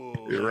 Whoa.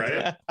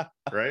 Right.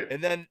 Right.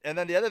 And then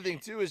the other thing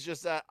too is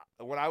just that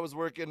when I was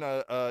working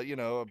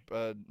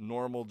a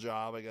normal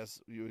job, I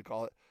guess you would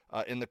call it,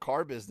 in the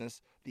car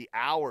business, the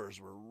hours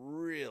were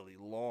really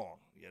long,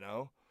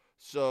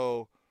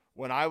 So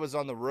when I was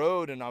on the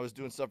road and I was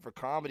doing stuff for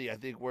comedy, I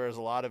think whereas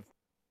a lot of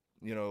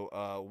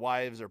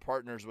wives or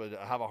partners would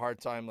have a hard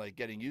time like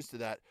getting used to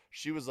that.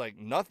 She was like,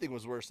 nothing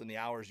was worse than the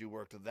hours you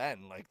worked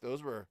then. Like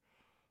those were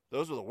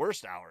the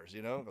worst hours,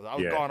 'cause I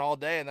was gone all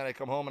day and then I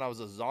come home and I was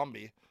a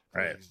zombie. I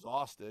was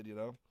exhausted,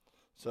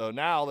 So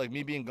now like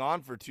me being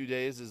gone for 2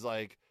 days is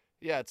like,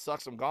 yeah, it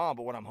sucks I'm gone,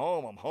 but when I'm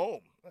home, I'm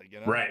home. Like,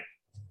 Right.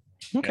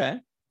 Okay.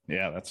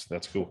 Yeah,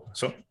 that's cool.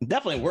 So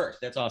Definitely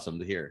worked. That's awesome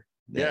to hear.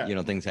 That,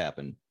 Yeah. Things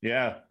happen.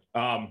 yeah.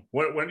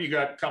 When do you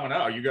got coming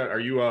out? Are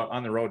you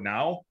on the road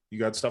now? You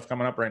got stuff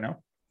coming up right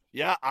now?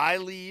 Yeah, I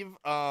leave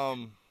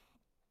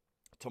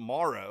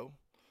tomorrow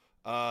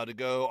to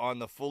go on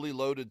the Fully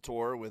Loaded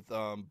tour with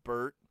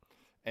Bert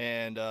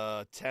and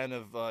 10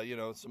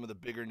 of some of the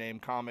bigger name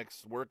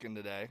comics working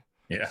today.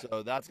 Yeah.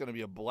 So that's going to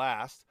be a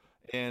blast.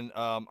 And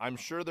I'm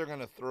sure they're going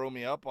to throw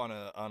me up on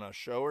a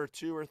show or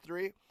 2 or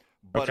 3,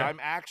 but Okay. I'm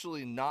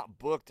actually not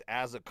booked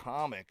as a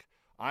comic.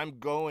 I'm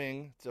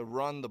going to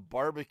run the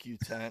barbecue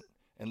tent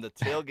and the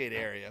tailgate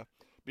area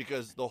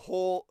because the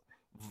whole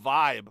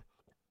vibe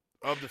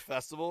of the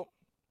festival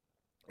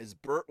is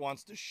Bert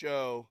wants to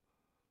show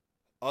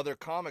other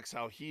comics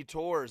how he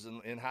tours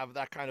and have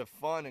that kind of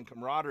fun and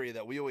camaraderie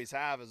that we always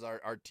have as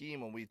our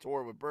team when we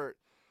tour with Bert.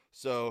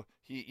 So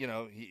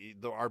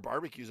our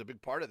barbecue is a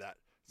big part of that.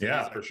 So Yeah,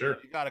 he's like, for sure.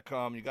 You got to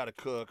come, you got to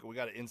cook, we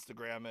got to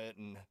Instagram it.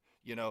 And,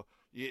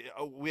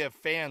 we have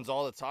fans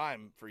all the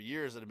time for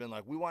years that have been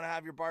like, we want to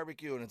have your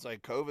barbecue. And it's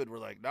like COVID. We're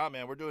like, nah,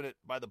 man, we're doing it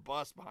by the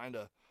bus behind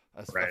a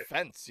Right.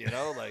 fence,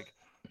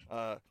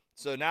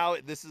 so now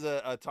this is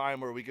a time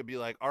where we could be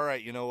like, all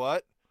right, you know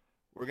what?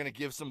 We're going to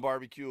give some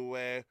barbecue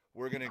away.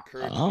 We're going to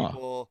encourage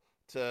people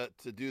to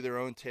do their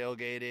own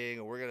tailgating,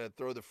 and we're going to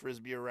throw the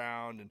Frisbee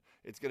around, and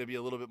it's going to be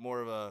a little bit more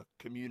of a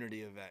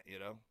community event,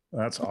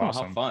 That's Oh,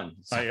 awesome. how fun.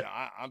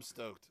 I'm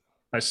stoked.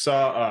 I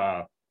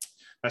saw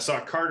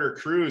Carter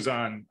Cruz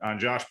on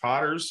Josh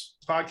Potter's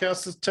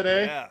podcast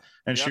today, Yeah.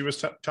 and she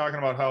was talking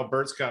about how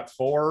Bert's got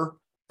 4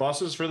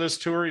 buses for this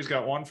tour. He's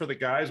got one for the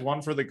guys,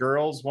 one for the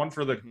girls, one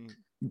for the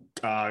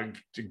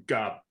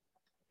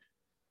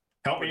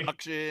help me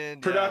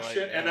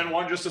production, and then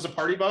one just as a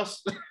party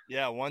bus.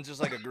 Yeah, one's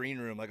just like a green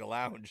room, like a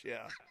lounge.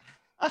 Yeah,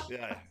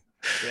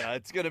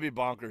 it's gonna be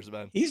bonkers,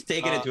 man. He's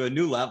taking it to a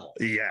new level.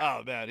 Yeah.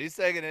 Oh man, he's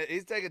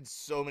taking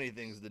so many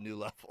things to new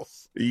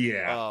levels.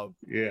 Yeah.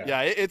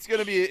 It's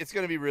gonna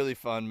be really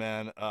fun,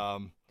 man.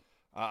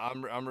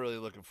 I'm really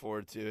looking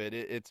forward to it.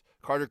 It's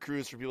Carter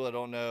Cruz, for people that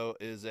don't know,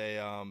 is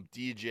a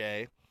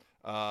DJ,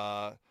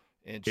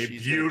 and A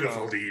she's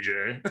beautiful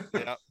DJ.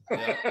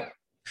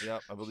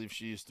 Yep. I believe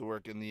she used to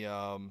work in the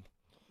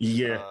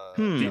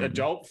the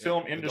adult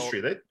film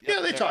industry.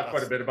 They talked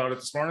quite a bit about it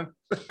this morning.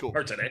 Cool.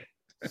 Or today.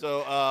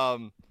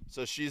 So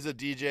she's a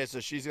DJ. So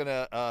she's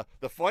gonna.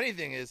 The funny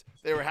thing is,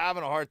 they were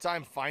having a hard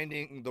time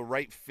finding the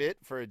right fit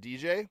for a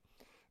DJ.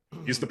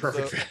 He's the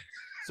perfect fit.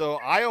 So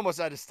I almost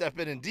had to step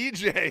in and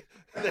DJ.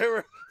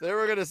 They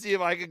were gonna see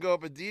if I could go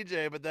up and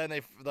DJ, but then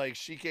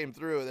she came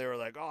through. And they were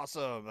like,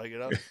 awesome,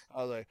 I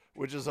was like,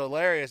 which is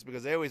hilarious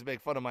because they always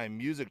make fun of my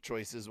music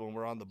choices when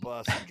we're on the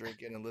bus and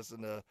drinking and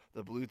listen to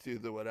the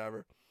Bluetooth or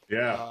whatever.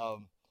 Yeah.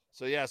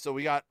 So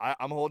we got.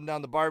 I'm holding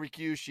down the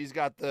barbecue. She's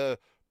got the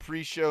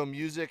pre-show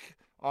music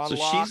on. So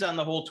lock. she's on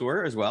the whole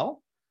tour as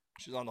well.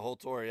 She's on the whole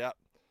tour, yeah.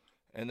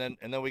 And then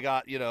we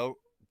got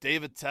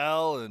David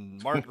Tell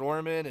and Mark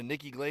Norman and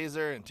Nikki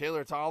Glazer and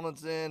Taylor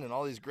Tomlinson and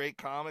all these great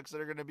comics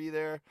that are going to be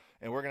there.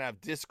 And we're going to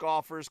have disc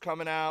golfers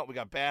coming out. We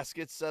got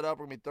baskets set up.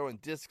 We're going to be throwing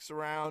discs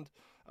around.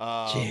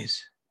 Jeez.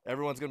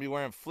 Everyone's going to be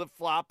wearing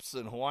flip-flops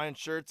and Hawaiian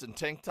shirts and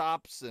tank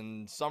tops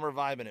and summer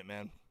vibing it,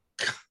 man.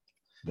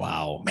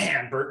 Wow.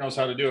 Man, Bert knows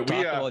how to do it.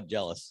 Talk about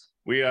jealous.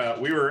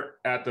 We're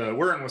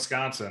in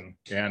Wisconsin,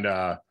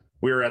 and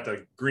we were at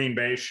the Green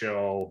Bay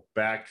show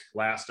back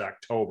last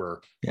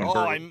October.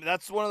 Yeah.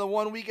 That's one of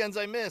the weekends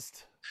I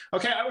missed.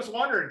 Okay, I was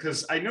wondering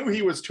because I knew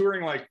he was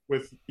touring like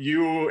with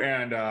you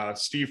and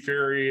Steve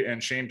Fury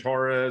and Shane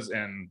Torres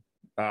and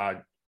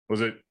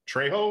was it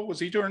Trejo? Was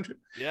he touring too?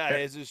 Yeah,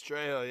 Jesus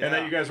Trejo. Yeah. And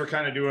then you guys were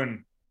kind of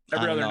doing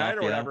every On and other night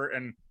off, or yeah. whatever.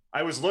 And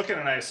I was looking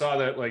and I saw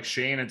that like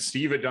Shane and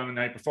Steve had done the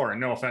night before.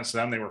 And no offense to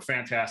them, they were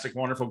fantastic,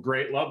 wonderful,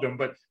 great, loved them.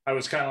 But I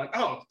was kind of like,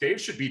 oh,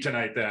 Dave should be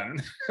tonight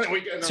then.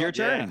 It's your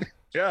turn.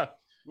 Yeah.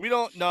 We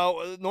don't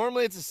know.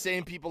 Normally, it's the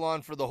same people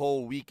on for the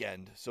whole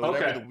weekend. So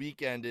whatever Okay. the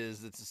weekend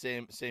is, it's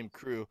the same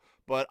crew.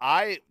 But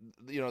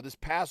this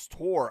past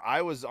tour,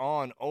 I was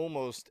on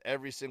almost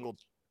every single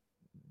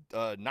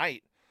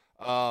night.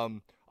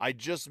 I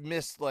just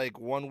missed like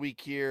 1 week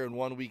here and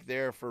 1 week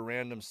there for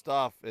random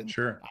stuff. And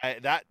Sure.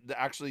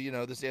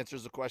 this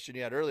answers the question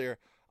you had earlier.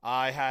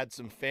 I had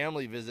some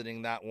family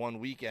visiting that one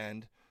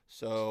weekend,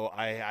 so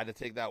I had to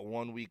take that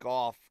 1 week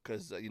off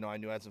because I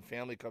knew I had some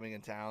family coming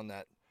in town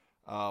that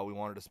we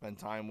wanted to spend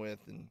time with,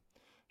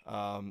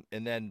 and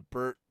then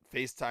Bert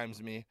FaceTimes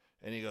me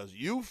and he goes,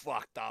 "You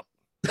fucked up."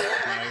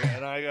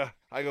 And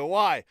I go,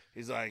 why?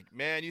 He's like,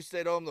 man, you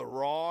stayed home the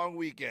wrong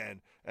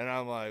weekend. And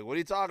I'm like, what are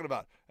you talking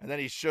about? And then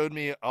he showed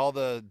me all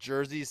the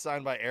jerseys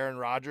signed by Aaron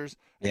Rodgers.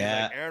 And he's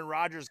Yeah. like, Aaron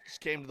Rodgers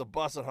came to the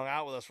bus and hung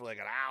out with us for like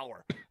an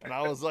hour. And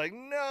I was like,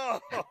 no.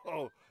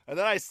 And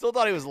then I still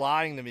thought he was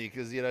lying to me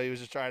because, you know, he was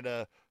just trying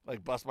to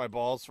like bust my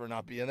balls for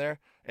not being there.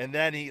 And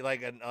then he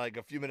like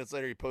a few minutes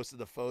later, he posted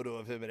the photo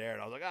of him and Aaron.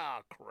 I was like, oh,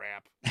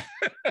 crap.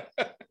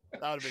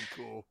 That would have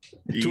been cool.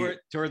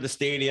 Tour the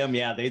stadium.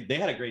 Yeah, they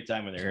had a great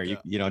time when they were here.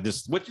 You know,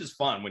 just which is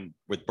fun when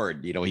with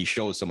Bert. You know, he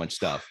shows so much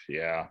stuff.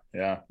 Yeah.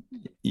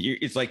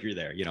 It's like you're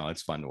there. You know,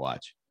 it's fun to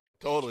watch.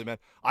 Totally, man.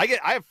 I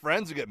have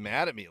friends who get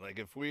mad at me. Like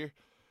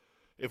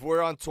if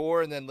we're on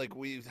tour and then like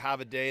we have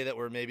a day that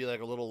we're maybe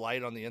like a little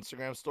light on the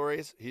Instagram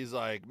stories, he's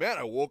like, man,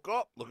 I woke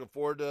up looking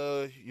forward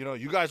to, you know,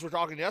 you guys were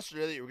talking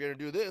yesterday that you were going to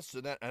do this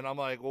and that. And I'm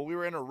like, well, we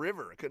were in a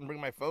river. I couldn't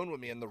bring my phone with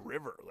me in the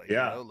river. Like,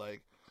 yeah. You know,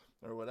 like,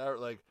 or whatever.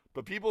 Like,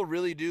 but people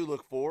really do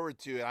look forward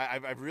to it.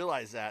 I've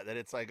realized that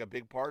it's like a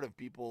big part of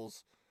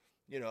people's,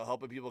 you know,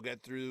 helping people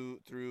get through,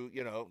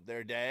 you know,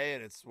 their day.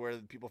 And it's where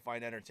people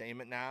find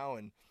entertainment now.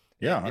 And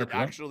yeah, it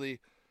actually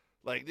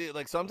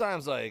like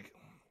sometimes like,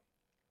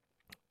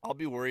 I'll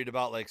be worried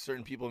about like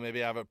certain people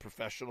maybe I have a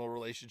professional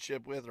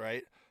relationship with,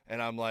 right?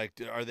 And I'm like,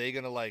 are they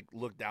going to like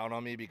look down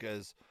on me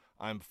because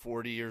I'm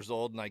 40 years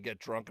old and I get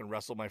drunk and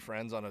wrestle my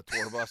friends on a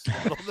tour bus in the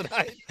middle of the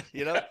night,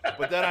 you know?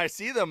 But then I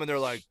see them and they're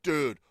like,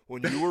 dude,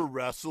 when you were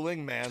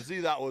wrestling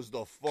Manzi, that was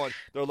the fun.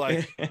 They're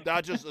like, it's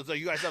like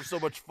you guys have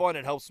so much fun.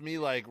 It helps me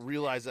like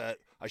realize that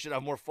I should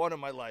have more fun in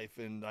my life.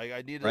 And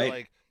I need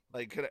to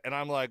and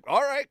I'm like,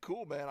 all right,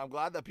 cool, man. I'm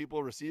glad that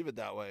people receive it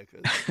that way.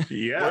 Cause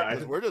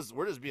yeah. we're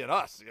just being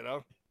us, you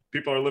know?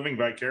 People are living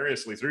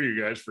vicariously through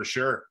you guys for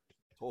sure.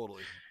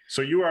 Totally.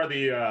 So you are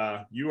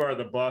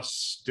the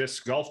bus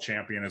disc golf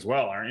champion as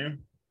well, aren't you?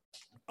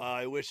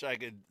 I wish I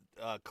could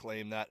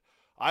claim that.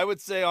 I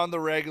would say on the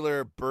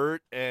regular,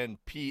 Bert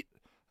and Pete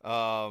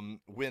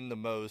win the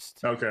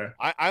most. Okay.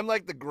 I'm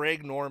like the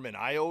Greg Norman.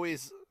 I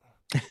always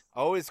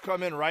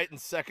come in right in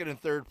second and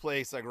third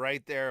place, like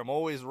right there. I'm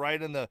always right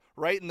in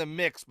the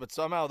mix, but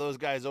somehow those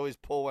guys always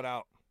pull one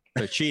out.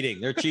 They're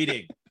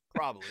cheating.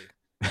 Probably.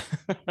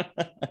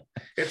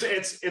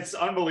 It's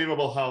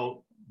unbelievable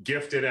how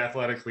gifted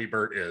athletically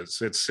Bert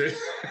is. It's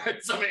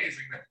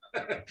amazing.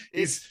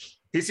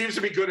 He seems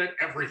to be good at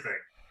everything.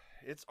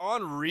 It's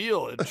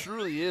unreal. It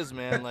truly is,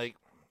 man. Like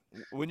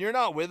when you're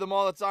not with him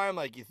all the time,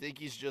 like you think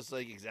he's just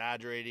like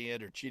exaggerating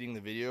it or cheating the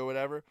video or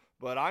whatever.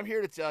 But I'm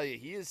here to tell you,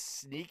 he is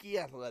sneaky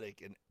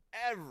athletic in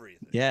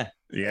everything. Yeah.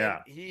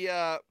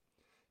 And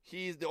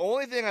he's the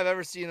only thing I've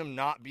ever seen him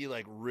not be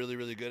like really,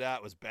 really good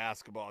at was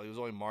basketball. He was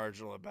only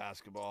marginal at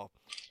basketball.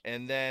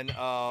 And then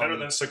better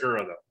than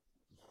Segura though.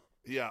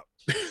 Yeah.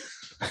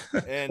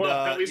 And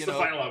well, at least you the know,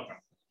 final outcome.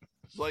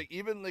 Like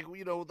even like,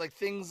 you know, like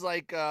things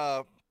like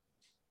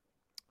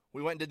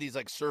we went and did these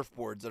like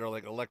surfboards that are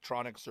like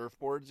electronic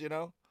surfboards, you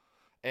know,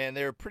 and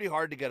they're pretty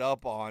hard to get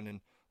up on. And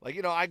like,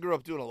 you know, I grew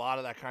up doing a lot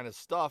of that kind of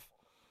stuff.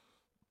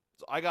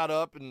 So I got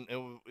up and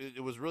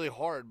it was really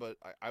hard, but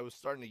I was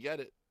starting to get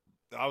it.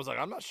 I was like,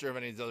 I'm not sure if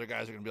any of these other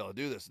guys are going to be able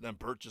to do this. And then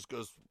Bert just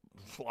goes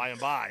flying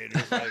by. And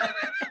just like,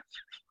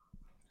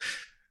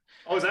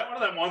 oh, is that one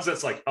of them ones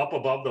that's like up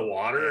above the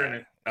water? Yeah.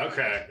 And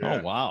okay. Yeah.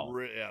 Oh, wow.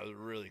 Yeah, it was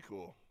really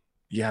cool.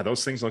 Yeah,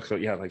 those things look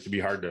like to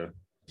be hard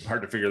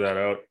to figure that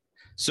out.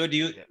 So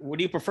what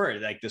do you prefer?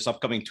 Like this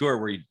upcoming tour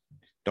where you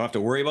don't have to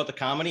worry about the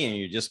comedy and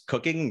you're just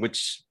cooking,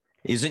 which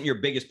isn't your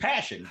biggest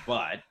passion,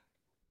 but.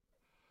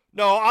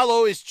 No, I'll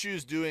always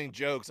choose doing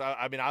jokes.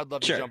 I mean, I'd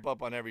love to Sure. jump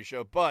up on every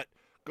show, but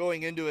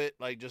going into it,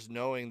 like just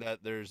knowing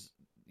that there's,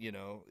 you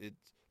know,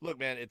 look,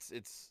 man,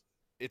 it's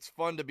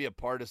fun to be a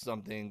part of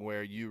something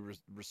where you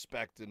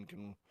respect and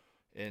can,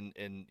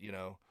 and you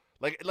know,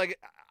 like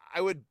I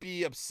would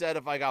be upset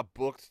if I got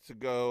booked to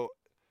go,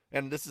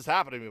 and this has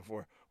happened to me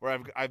before, where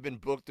I've been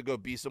booked to go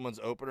be someone's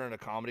opener in a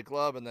comedy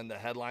club, and then the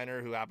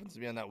headliner who happens to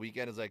be on that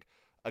weekend is like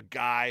a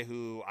guy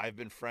who I've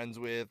been friends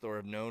with or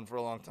have known for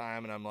a long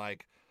time, and I'm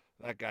like,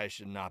 that guy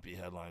should not be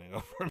headlining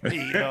over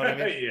me. You know what I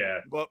mean?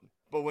 Yeah.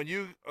 But when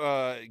you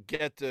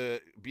get to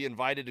be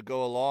invited to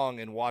go along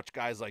and watch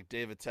guys like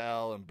Dave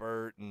Attell and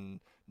Bert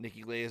and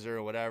Nikki Glazer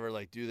or whatever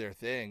like do their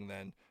thing,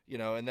 then you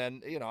know, and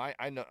then you know,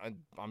 I know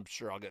I'm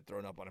sure I'll get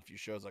thrown up on a few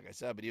shows like I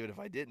said, but even if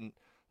I didn't,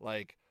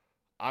 like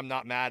I'm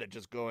not mad at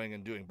just going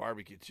and doing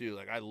barbecue too.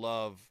 Like I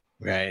love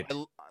Right.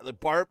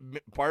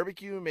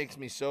 Barbecue makes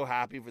me so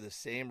happy for the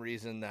same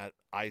reason that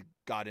I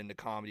got into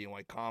comedy and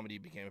why comedy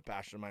became a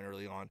passion of mine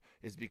early on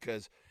is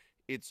because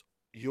it's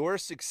your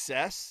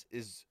success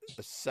is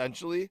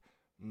essentially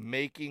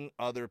making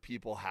other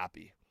people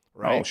happy,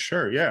 right? Oh,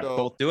 sure. Yeah. So,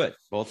 Both do it.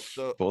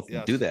 Both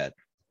yes. do that.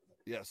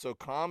 Yeah. So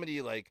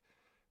comedy, like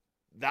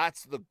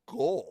that's the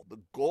goal. The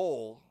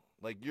goal,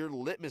 like your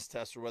litmus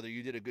test for whether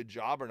you did a good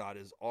job or not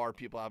is are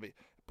people happy?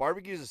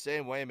 Barbecue is the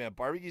same way, man.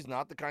 Barbecue is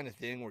not the kind of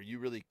thing where you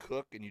really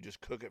cook and you just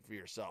cook it for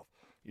yourself.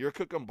 You're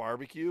cooking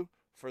barbecue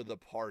for the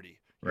party.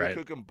 You're Right.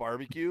 cooking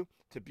barbecue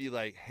to be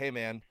like, hey,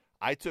 man,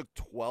 I took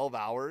 12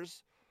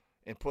 hours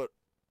and put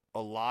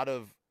a lot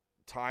of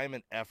time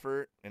and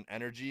effort and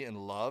energy and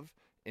love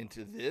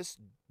into this,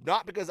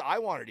 not because I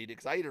wanted to eat it,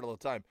 because I eat it all the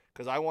time,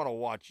 because I want to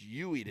watch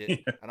you eat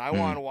it, and I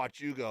want to watch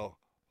you go,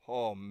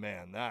 oh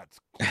man, that's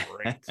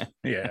great.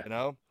 Yeah. You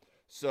know?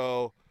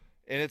 So,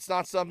 and it's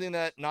not something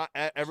that not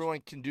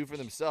everyone can do for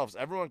themselves.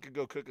 Everyone could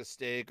go cook a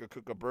steak or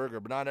cook a burger,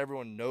 but not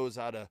everyone knows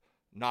how to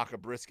knock a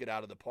brisket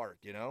out of the park,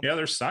 you know? Yeah,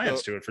 there's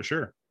science to it for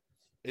sure.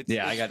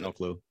 I got no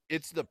clue.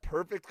 It's the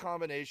perfect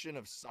combination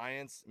of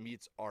science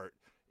meets art,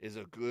 is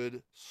a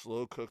good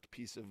slow cooked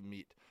piece of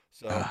meat.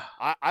 So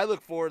I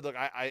look forward. Look,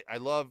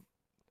 I've loved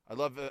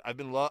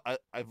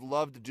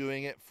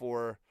doing it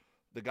for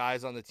the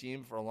guys on the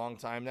team for a long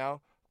time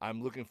now.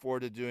 I'm looking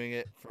forward to doing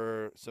it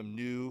for some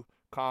new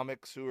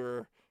comics who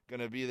are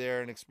going to be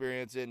there and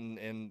experience it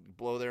and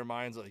blow their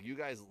minds. Like, you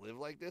guys live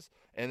like this?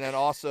 And then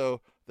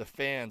also the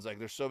fans. Like,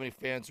 there's so many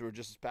fans who are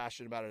just as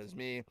passionate about it as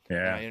me.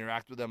 Yeah. And I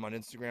interact with them on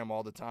Instagram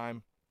all the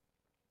time.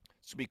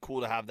 It's going to be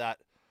cool to have that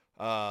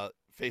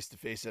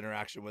face-to-face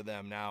interaction with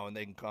them now, and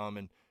they can come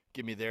and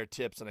give me their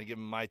tips, and I give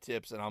them my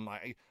tips, and I'm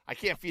like, I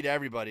can't feed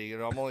everybody. You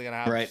know, I'm only going to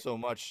have so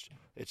much.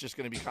 It's just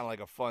going to be kind of like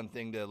a fun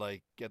thing to,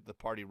 like, get the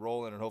party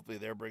rolling, and hopefully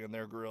they're bringing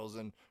their grills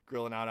and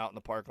grilling out in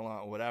the parking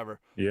lot or whatever.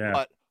 Yeah.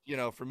 But, you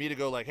know, for me to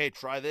go like, hey,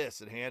 try this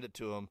and hand it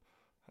to them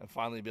and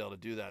finally be able to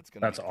do that,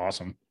 that's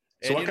awesome.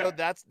 And, you know,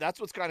 that's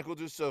what's kind of cool,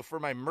 too. So for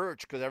my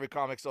merch, because every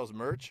comic sells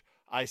merch,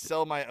 I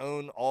sell my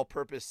own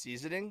all-purpose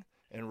seasoning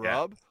and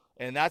rub.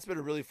 And that's been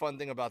a really fun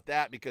thing about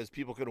that, because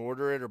people can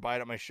order it or buy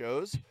it at my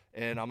shows,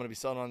 and I'm going to be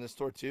selling it on this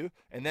tour too.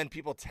 And then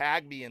people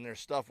tag me in their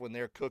stuff when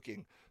they're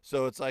cooking.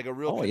 So it's like a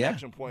real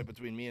connection point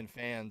between me and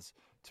fans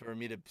for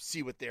me to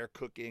see what they're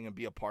cooking and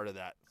be a part of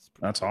that.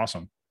 That's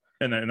awesome.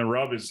 And the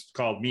rub is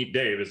called Meet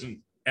Dave, isn't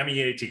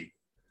MEAT?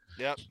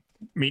 Yep.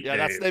 Meet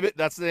Dave.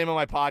 That's the name of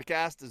my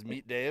podcast, is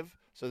Meet Dave.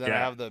 So then I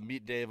have the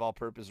Meet Dave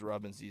all-purpose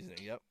rub and seasoning.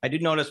 Yep. I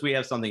did notice we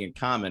have something in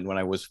common when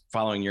I was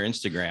following your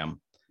Instagram.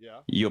 Yeah.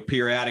 You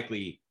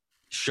periodically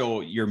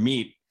show your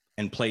meat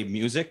and play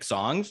music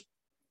songs.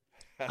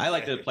 I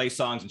like to play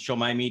songs and show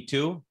my meat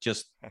too,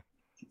 just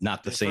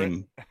not the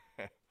same.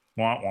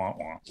 Wah, wah,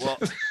 wah.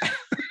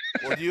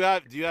 Well, do you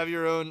have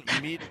your own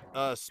meat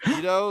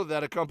Speedo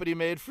that a company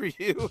made for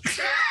you?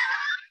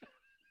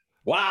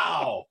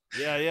 Wow.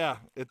 Yeah.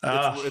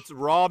 It's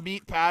raw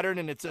meat pattern,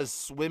 and it says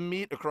swim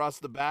meat across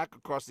the back,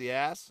 across the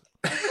ass.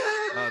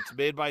 It's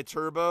made by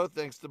Turbo,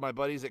 thanks to my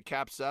buddies at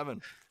Cap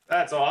 7.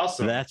 That's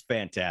awesome. That's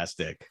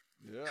fantastic.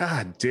 Yeah.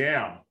 God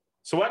damn.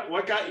 So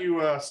what got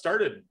you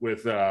started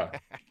with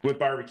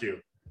barbecue?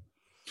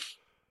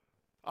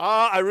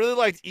 I really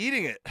liked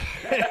eating it.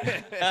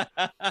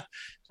 That's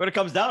what it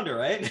comes down to,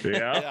 right?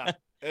 Yeah.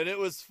 And it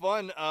was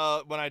fun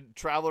when I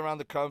travel around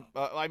the country.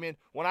 I mean,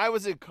 when I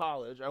was in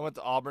college, I went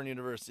to Auburn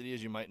University,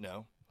 as you might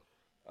know.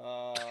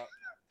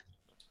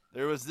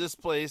 There was this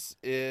place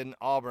in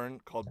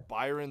Auburn called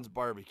Byron's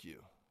Barbecue.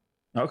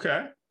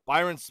 Okay.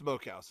 Byron's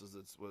Smokehouse is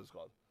what it's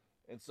called.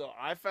 And so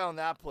I found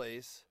that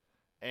place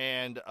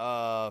and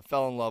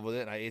fell in love with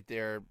it. And I ate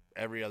there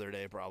every other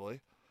day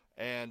probably.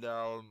 And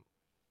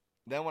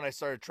then when I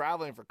started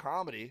traveling for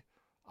comedy,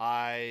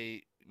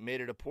 I made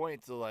it a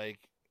point to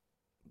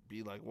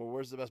be like, well,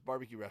 where's the best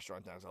barbecue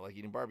restaurant now? 'Cause I like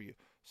eating barbecue.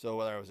 So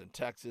whether I was in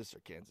Texas or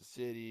Kansas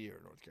City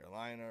or North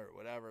Carolina or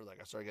whatever,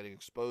 I started getting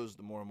exposed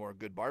to more and more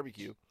good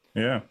barbecue.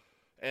 Yeah.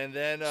 And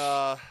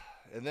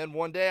then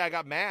one day I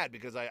got mad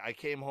because I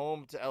came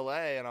home to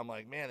LA and I'm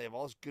like, man, they have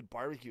all this good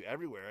barbecue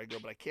everywhere. I go,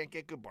 but I can't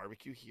get good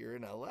barbecue here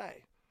in LA.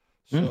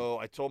 So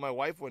I told my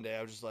wife one day,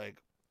 I was just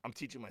like, I'm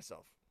teaching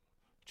myself.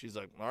 She's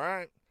like, all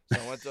right. So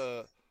I went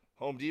to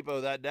Home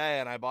Depot that day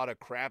and I bought a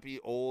crappy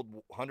old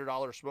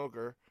 $100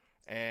 smoker.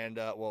 And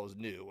it was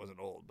new. It wasn't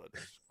old, but it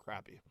was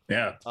crappy.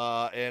 Yeah.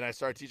 And I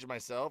started teaching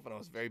myself, and I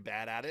was very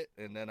bad at it.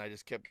 And then I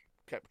just kept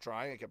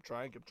trying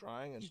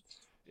and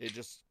it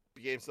just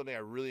became something I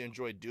really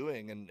enjoyed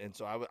doing. And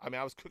so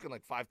I was cooking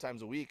like 5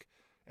 times a week,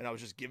 and I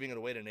was just giving it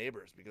away to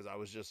neighbors because I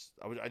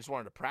just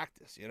wanted to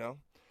practice, you know.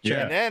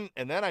 Yeah.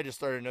 And then I just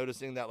started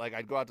noticing that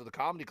I'd go out to the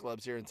comedy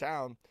clubs here in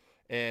town,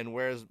 and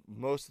whereas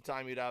most of the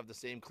time you'd have the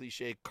same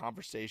cliche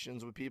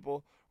conversations with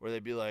people where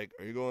they'd be like,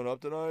 "Are you going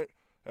up tonight?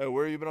 Hey,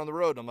 where have you been on the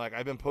road?" And I'm like,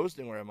 I've been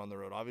posting where I'm on the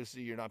road.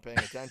 Obviously, you're not paying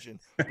attention.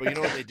 But you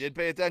know what they did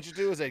pay attention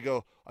to is they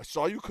go, "I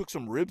saw you cook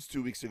some ribs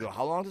 2 weeks ago.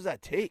 How long does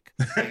that take?"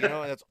 And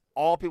that's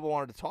all people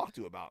wanted to talk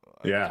to about.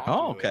 Yeah.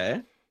 Oh,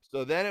 okay.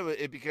 So then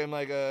it became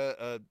like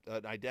an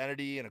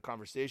identity and a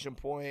conversation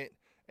point,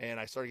 and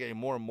I started getting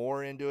more and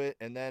more into it.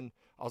 And then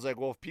I was like,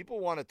 well, if people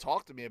want to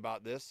talk to me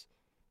about this,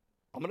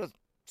 I'm going to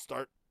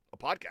start a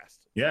podcast.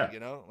 Yeah.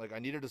 I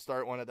needed to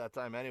start one at that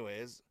time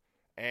anyways.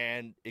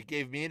 And it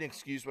gave me an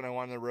excuse when I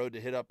went on the road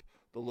to hit up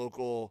the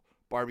local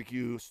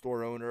barbecue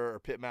store owner or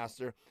pit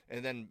master,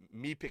 and then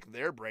me pick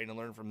their brain and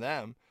learn from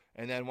them.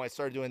 And then when I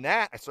started doing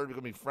that, I started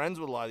becoming friends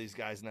with a lot of these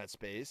guys in that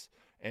space.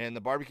 And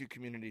the barbecue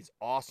community is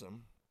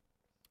awesome.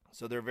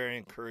 So they're very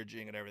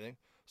encouraging and everything.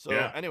 So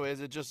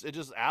anyways, it just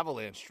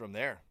avalanched from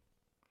there.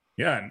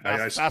 Yeah.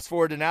 And fast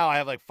forward to now, I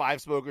have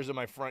 5 smokers in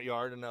my front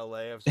yard in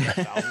LA. I've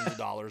spent thousands of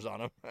dollars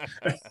on them.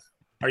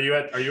 Are you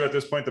at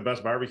this point the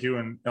best barbecue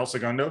in El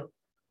Segundo?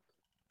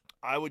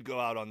 I would go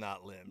out on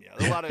that limb. Yeah,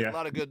 there's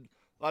a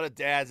lot of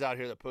dads out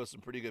here that post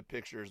some pretty good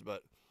pictures,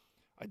 but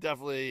I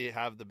definitely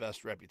have the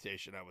best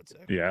reputation, I would say.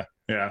 Yeah.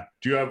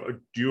 Do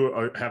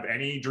you have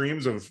any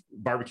dreams of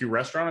barbecue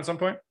restaurant at some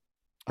point?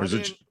 Or is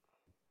it?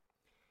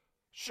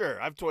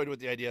 Sure, I've toyed with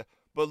the idea,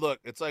 but look,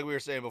 it's like we were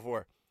saying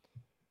before.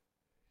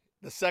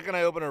 The second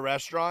I open a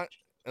restaurant,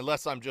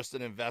 unless I'm just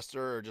an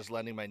investor or just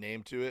lending my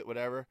name to it,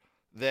 whatever,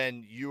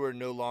 then you are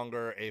no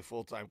longer a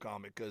full-time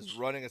comic, because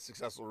running a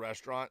successful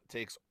restaurant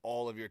takes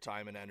all of your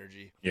time and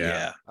energy.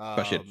 Yeah.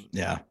 Especially,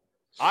 yeah.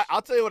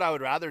 I'll tell you what I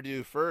would rather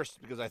do first,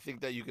 because I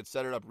think that you could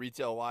set it up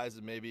retail-wise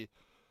and maybe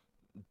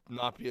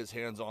not be as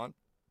hands-on.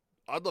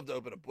 I'd love to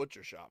open a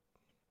butcher shop.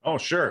 Oh,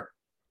 sure.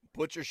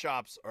 Butcher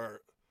shops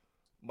are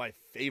my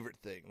favorite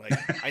thing. Like,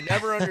 I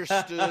never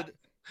understood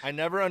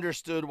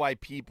why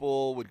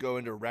people would go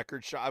into a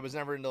record shop. I was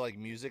never into like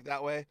music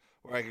that way,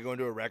 where I could go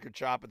into a record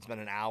shop and spend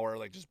an hour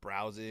like just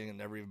browsing and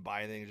never even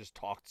buy anything and just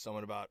talk to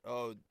someone about,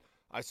 oh,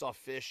 I saw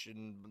Fish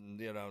in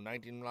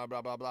 19 blah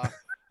blah blah blah.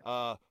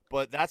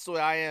 But that's the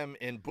way I am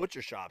in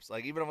butcher shops.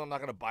 Like, even if I'm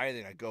not gonna buy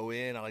anything, I go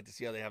in. I like to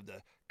see how they have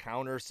the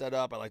counter set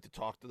up. I like to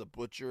talk to the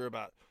butcher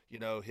about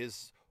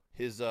his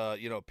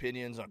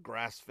opinions on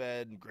grass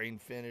fed and grain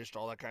finished,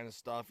 all that kind of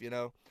stuff.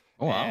 Oh,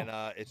 wow. And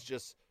it's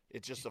just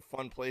a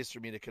fun place for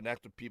me to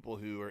connect with people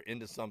who are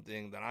into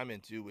something that I'm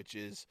into, which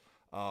is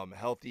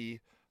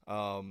healthy,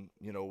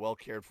 well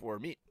cared for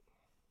meat.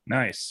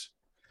 Nice.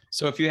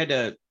 So if you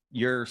had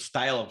your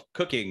style of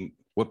cooking,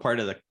 what part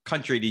of the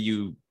country do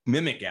you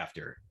mimic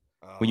after?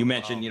 When you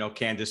mentioned,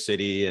 Kansas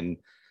City and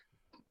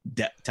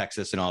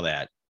Texas and all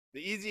that.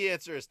 The easy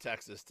answer is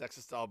Texas.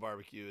 Texas style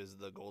barbecue is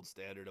the gold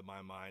standard in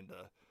my mind.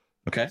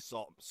 Okay.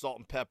 Salt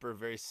and pepper,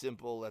 very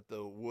simple. Let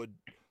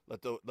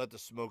the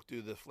smoke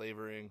do the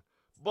flavoring.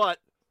 But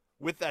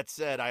with that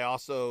said, I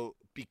also,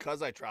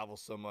 because I travel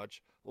so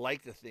much,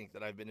 like to think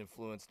that I've been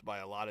influenced by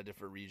a lot of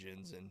different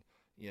regions and,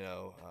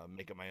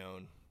 make it my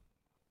own.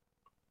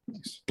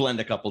 Blend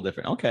a couple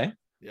different. Okay.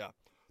 Yeah.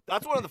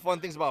 That's one of the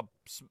fun things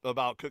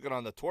about cooking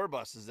on the tour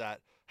bus, is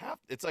that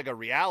it's like a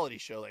reality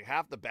show. Like,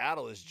 half the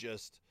battle is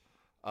just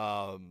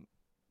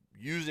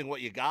using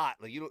what you got.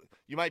 Like, you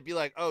might be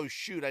like, oh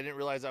shoot, I didn't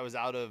realize I was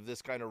out of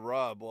this kind of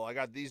rub. Well, I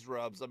got these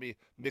rubs. Let me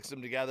mix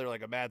them together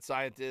like a mad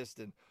scientist.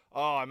 And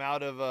oh, I'm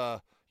out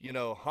of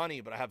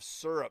honey, but I have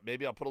syrup.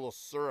 Maybe I'll put a little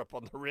syrup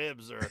on the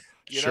ribs, or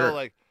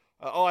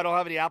oh, I don't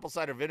have any apple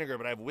cider vinegar,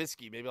 but I have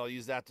whiskey. Maybe I'll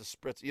use that to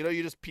spritz.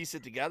 You just piece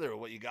it together with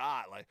what you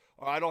got. Like,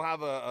 oh, I don't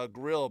have a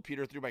grill.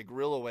 Peter threw my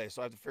grill away,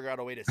 so I have to figure out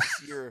a way to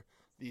sear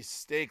these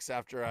steaks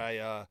after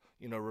I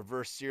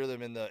reverse sear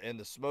them in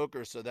the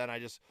smoker. So then I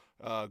just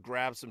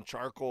grab some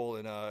charcoal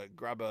and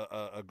grab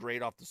a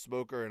grate off the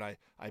smoker, and I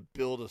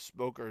build a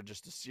smoker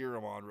just to sear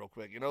them on real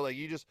quick.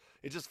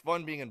 It's just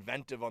fun being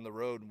inventive on the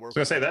road and work. I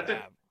was gonna say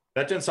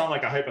that didn't sound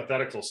like a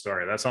hypothetical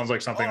story. That sounds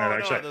like something that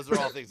actually. Those are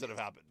all things that have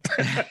happened.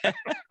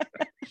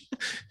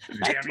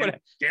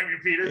 Damn you,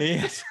 Peter.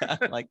 Yes.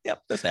 Like,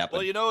 yep, this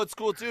happened. Well, it's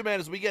cool too, man,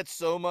 is we get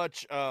so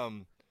much so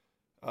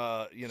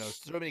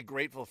many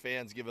grateful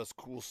fans give us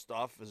cool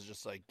stuff as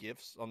just like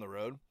gifts on the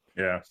road.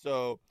 Yeah.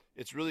 So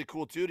it's really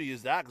cool too to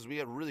use that, because we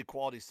get really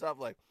quality stuff,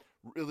 like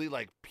really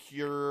like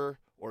pure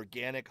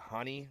organic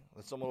honey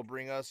that someone will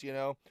bring us, and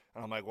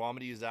I'm like, well, I'm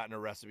gonna use that in a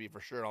recipe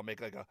for sure. I'll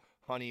make like a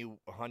honey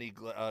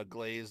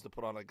glaze to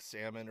put on like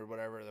salmon or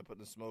whatever that put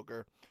in the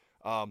smoker.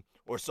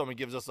 Or someone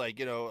gives us like,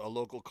 a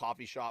local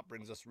coffee shop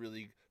brings us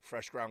really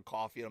fresh ground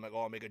coffee, and I'm like,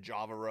 oh, I'll make a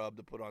Java rub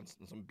to put on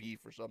some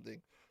beef or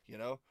something,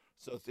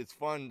 So it's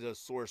fun to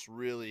source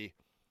really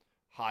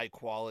high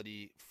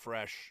quality,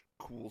 fresh,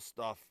 cool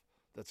stuff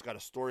that's got a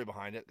story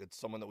behind it. It's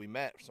someone that we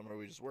met, somewhere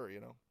we just were,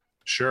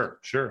 Sure.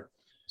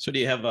 So do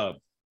you have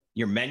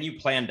your menu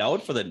planned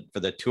out for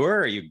the tour?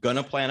 Are you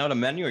gonna plan out a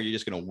menu, or are you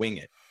just gonna wing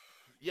it?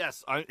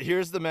 Yes,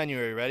 here's the menu.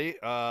 Are you ready?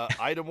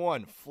 Item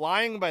 1,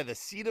 flying by the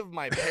seat of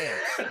my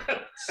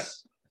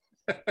pants.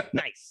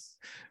 Nice.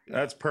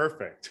 That's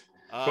perfect.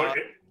 But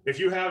if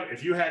you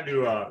had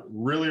to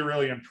really,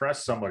 really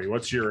impress somebody,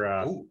 what's your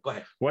go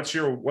ahead. What's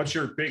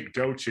your big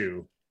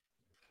go-to?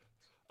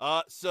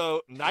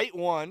 So night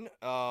 1,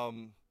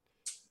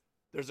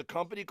 there's a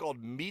company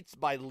called Meats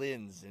by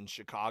Lynn's in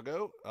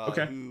Chicago.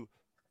 Okay.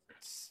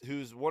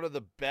 Who's one of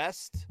the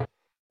best.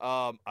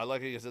 I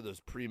like how you said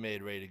those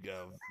pre-made, ready to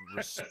go.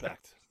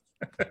 Respect.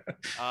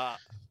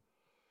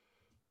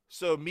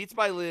 So Meats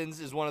by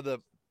Lynn's is one of the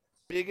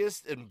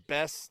biggest and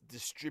best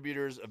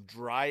distributors of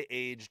dry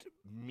aged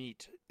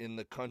meat in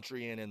the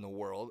country and in the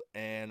world.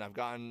 And I've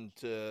gotten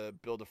to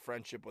build a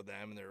friendship with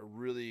them, and they're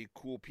really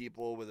cool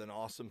people with an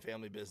awesome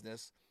family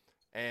business.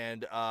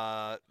 And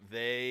we're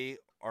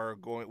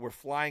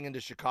flying into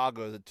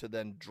Chicago to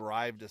then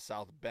drive to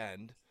South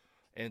Bend.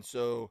 And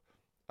so,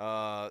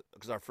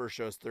 because our first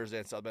show is Thursday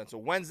in South Bend. So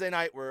Wednesday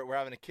night, we're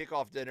having a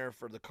kickoff dinner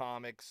for the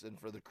comics and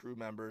for the crew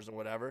members and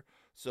whatever.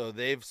 So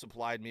they've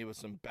supplied me with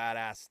some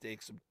badass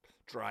steaks, some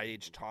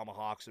dry-aged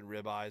tomahawks and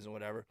ribeyes and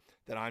whatever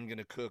that I'm going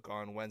to cook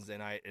on Wednesday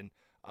night. And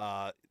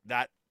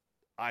that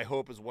I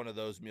hope is one of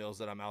those meals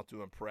that I'm out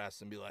to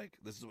impress and be like,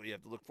 this is what you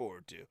have to look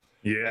forward to.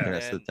 Yeah. And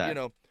Rest of then, the time. you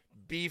know,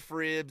 beef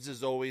ribs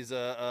is always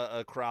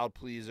a crowd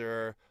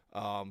pleaser.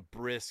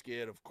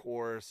 Brisket, of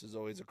course, is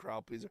always a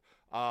crowd pleaser.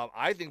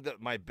 I think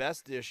that my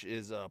best dish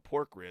is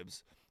pork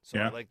ribs. So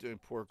I Yeah. like doing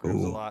pork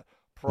ribs a Ooh, lot.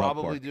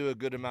 Probably pork. do a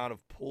good amount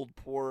of pulled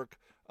pork,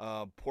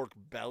 pork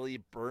belly,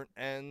 burnt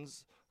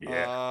ends.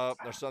 Yeah.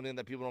 Are something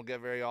that people don't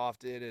get very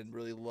often and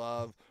really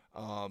love.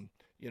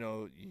 You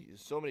know,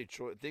 so many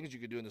things you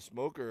could do in the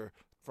smoker,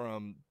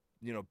 from,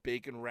 you know,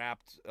 bacon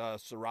wrapped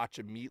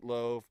sriracha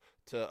meatloaf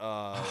to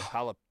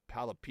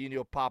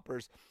jalapeno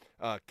poppers,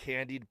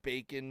 candied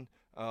bacon.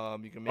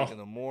 You can make in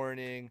the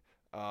morning.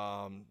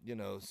 You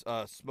know,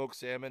 smoked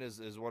salmon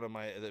is one of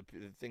the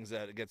things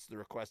that gets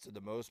requested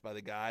the most by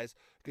the guys.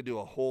 You could do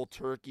a whole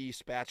turkey,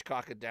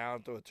 spatchcock it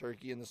down, throw a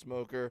turkey in the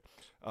smoker.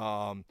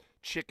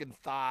 Chicken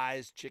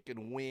thighs,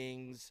 chicken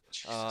wings.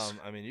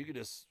 I mean, you can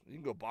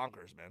go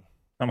bonkers, man.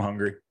 I'm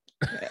hungry.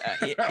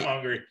 I'm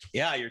hungry.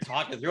 Yeah, you're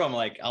talking through. I'm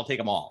like, I'll take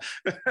them all.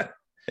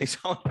 They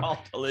sound all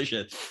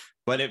delicious.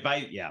 But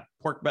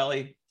pork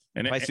belly.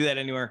 And If I see that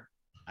anywhere,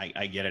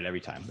 I get it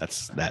every time.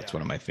 That's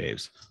one of my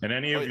faves. And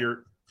any of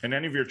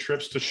your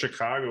trips to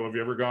Chicago, have you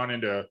ever gone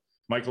into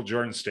Michael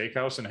Jordan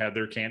Steakhouse and had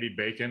their candied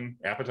bacon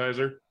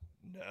appetizer?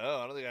 No,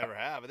 I don't think I ever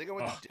have. I think I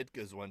went to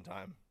Ditka's one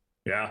time.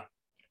 Yeah.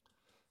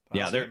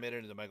 Yeah, they're made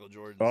it into Michael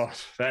Jordan's. Oh,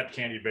 that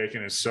candied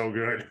bacon is so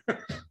good.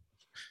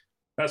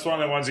 That's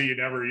one of the ones that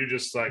you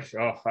just like,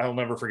 oh, I'll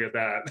never forget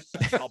that.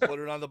 I'll put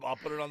it on the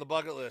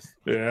bucket list.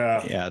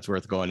 Yeah. Yeah, it's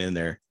worth going in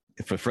there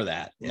for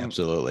that. Yeah,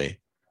 absolutely.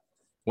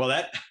 Well,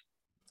 that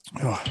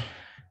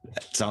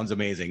sounds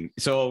amazing.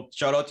 So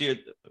shout out to you.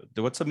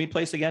 What's the meat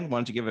place again? Why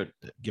don't you give it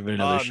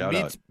another shout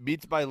out?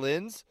 Meats by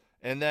Lynn's.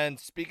 And then,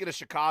 speaking of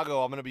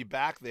Chicago, I'm going to be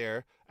back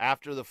there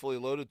after the Fully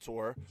Loaded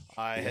tour.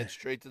 I head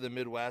straight to the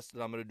Midwest,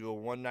 and I'm going to do a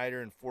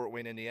one-nighter in Fort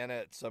Wayne, Indiana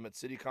at Summit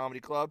City Comedy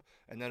Club,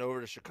 and then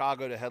over to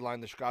Chicago to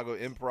headline the Chicago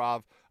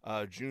Improv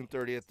June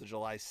 30th to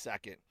July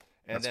 2nd.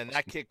 And then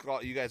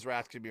that you guys were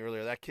asking me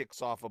earlier, that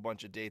kicks off a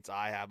bunch of dates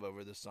I have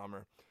over the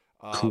summer.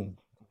 Cool.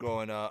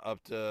 Going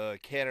up to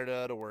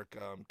Canada to work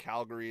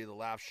Calgary, the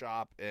Laugh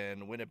Shop,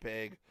 and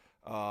Winnipeg.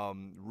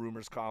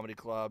 Rumors Comedy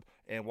Club.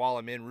 And while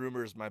I'm in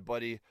Rumors, my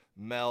buddy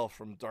Mel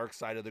from Dark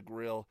Side of the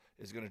Grill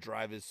is going to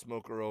drive his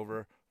smoker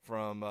over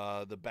from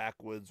the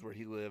backwoods where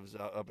he lives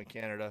up in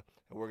Canada,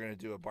 and we're going to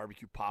do a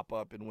barbecue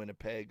pop-up in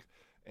Winnipeg.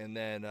 And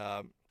then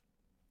I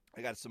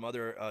got some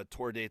other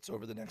tour dates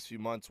over the next few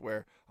months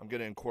where I'm going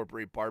to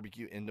incorporate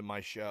barbecue into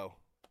my show.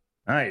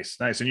 Nice.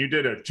 And you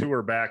did a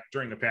tour back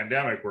during the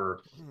pandemic where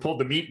pulled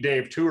the Meet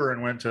Dave tour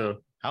and went to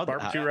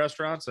barbecue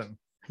restaurants and.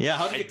 Yeah,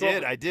 I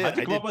did. How'd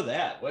you come up with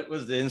that? What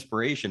was the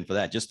inspiration for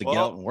that? Just to get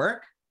out and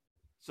work?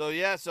 So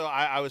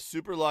I was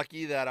super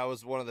lucky that I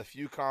was one of the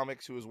few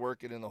comics who was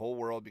working in the whole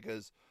world,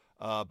 because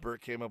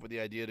Bert came up with the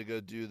idea to go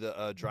do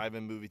the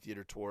drive-in movie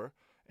theater tour,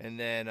 and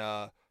then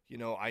you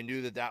know, I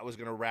knew that was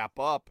going to wrap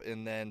up,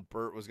 and then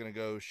Bert was going to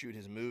go shoot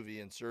his movie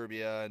in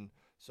Serbia, and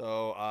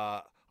so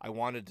I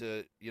wanted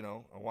to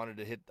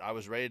I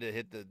was ready to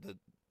hit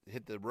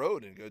the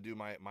road and go do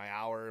my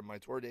hour and my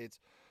tour dates,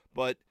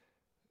 but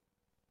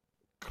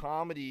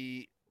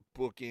comedy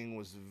booking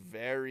was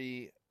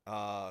very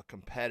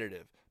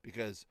competitive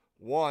because,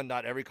 one,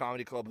 not every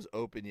comedy club was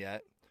open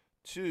yet.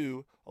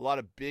 Two, a lot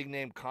of big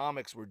name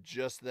comics were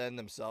just then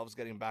themselves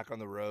getting back on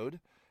the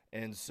road,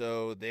 and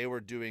so they were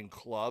doing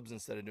clubs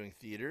instead of doing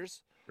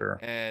theaters. Sure.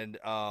 And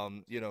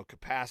you know,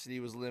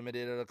 capacity was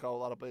limited at a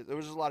lot of places. There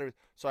was just a lot of,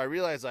 so I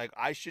realized like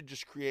I should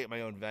just create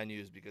my own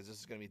venues because this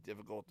is going to be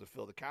difficult to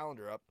fill the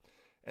calendar up.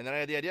 And then I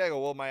had the idea. I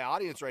go, well, my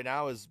audience right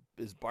now is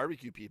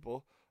barbecue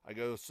people. I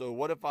go, so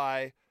what if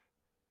I,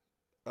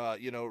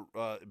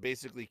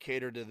 basically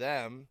cater to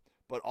them,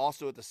 but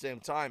also at the same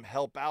time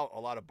help out a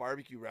lot of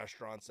barbecue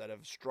restaurants that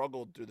have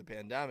struggled through the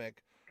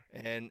pandemic,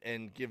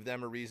 and give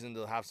them a reason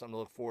to have something to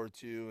look forward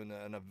to and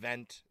an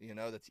event, you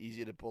know, that's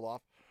easy to pull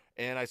off.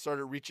 And I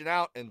started reaching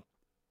out, and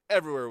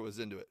everywhere was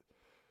into it.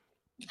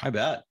 I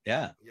bet.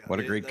 Yeah. What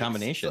a great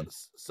combination.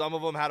 Some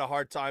of them had a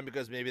hard time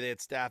because maybe they had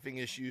staffing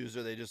issues,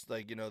 or they just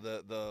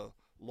the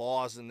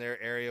laws in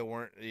their area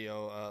weren't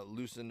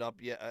loosened up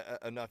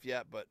enough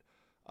yet. But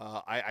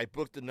I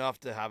booked enough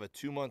to have a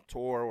 2-month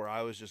tour where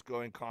I was just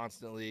going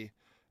constantly,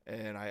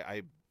 and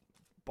I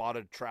bought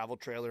a travel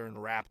trailer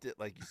and wrapped it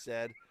like you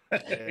said.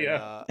 And,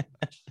 yeah.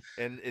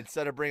 And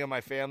instead of bringing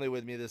my family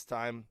with me this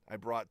time, I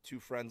brought 2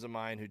 friends of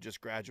mine who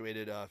just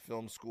graduated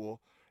film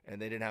school,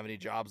 and they didn't have any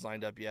jobs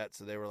lined up yet,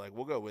 so they were like,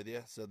 "We'll go with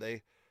you." So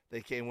they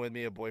came with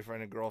me, a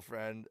boyfriend and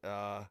girlfriend,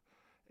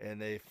 and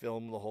they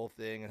filmed the whole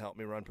thing and helped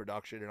me run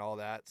production and all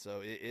that.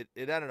 So it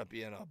ended up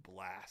being a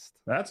blast.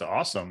 That's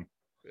awesome.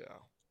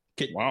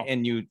 Yeah. Wow.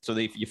 And you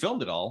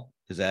filmed it all.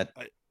 Is that?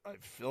 I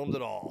filmed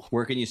it all.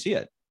 Where can you see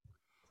it?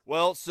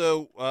 Well,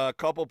 so a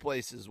couple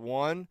places.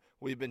 One,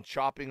 we've been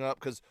chopping up,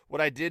 because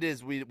what I did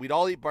is we'd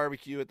all eat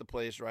barbecue at the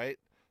place, right?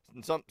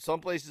 In some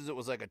places it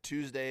was like a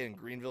Tuesday in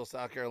Greenville,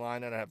 South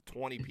Carolina, and I have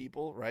 20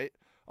 people, right?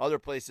 Other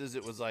places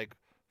it was like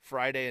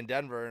Friday in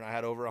Denver, and I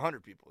had over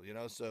 100 people,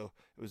 so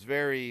it was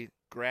very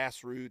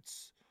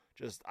grassroots.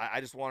 Just I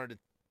just wanted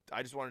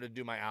to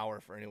do my hour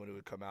for anyone who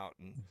would come out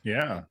and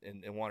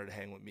wanted to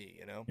hang with me,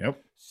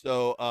 Yep.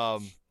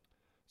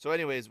 So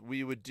anyways,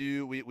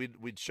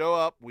 we'd show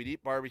up, we'd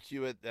eat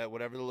barbecue at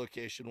whatever the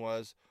location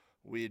was,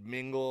 we'd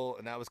mingle,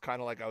 and that was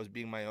kind of like I was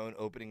being my own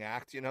opening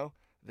act,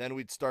 Then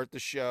we'd start the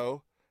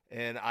show,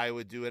 and I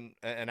would do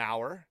an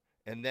hour,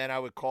 and then I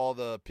would call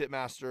the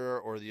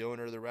pitmaster or the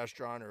owner of the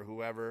restaurant or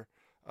whoever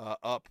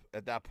up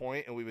at that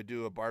point, and we would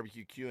do a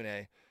barbecue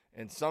Q&A.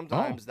 And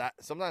sometimes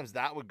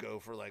that would go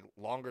for like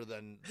longer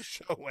than the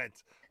show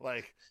went.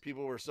 Like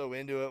people were so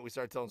into it, we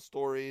started telling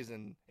stories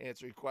and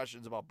answering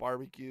questions about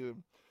barbecue.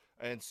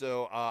 And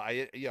so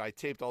I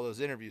taped all those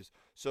interviews.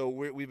 So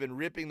we've been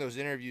ripping those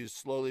interviews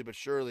slowly but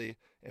surely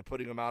and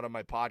putting them out on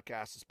my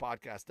podcast as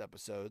podcast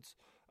episodes.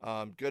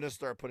 Gonna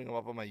start putting them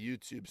up on my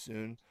YouTube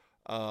soon.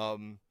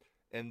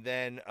 And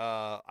then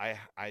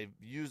I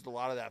used a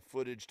lot of that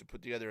footage to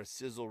put together a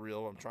sizzle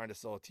reel. I'm trying to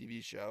sell a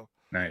TV show.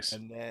 Nice.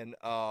 And then,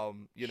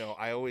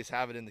 I always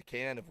have it in the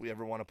can if we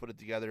ever want to put it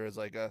together as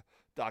like a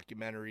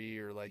documentary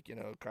or like,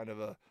 kind of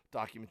a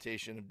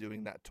documentation of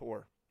doing that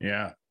tour.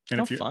 Yeah.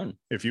 And if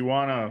you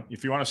want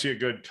to see a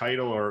good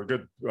title or a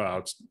good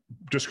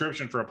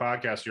description for a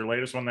podcast, your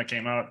latest one that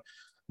came out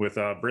with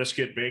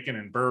brisket, bacon,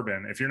 and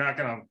bourbon, if you're not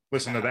going to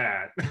listen to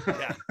that,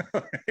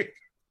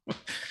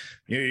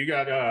 you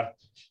got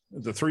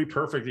the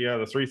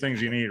three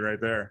things you need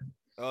right there.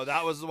 Oh,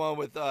 that was the one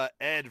with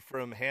Ed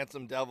from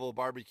Handsome Devil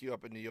Barbecue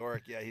up in New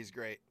York. Yeah, he's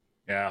great.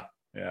 Yeah,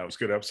 it was a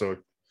good episode.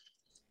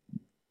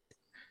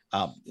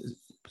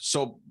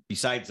 So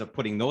besides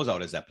putting those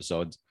out as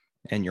episodes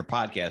and your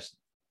podcast,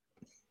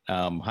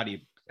 how do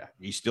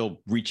you still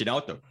reaching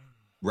out to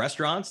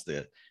restaurants?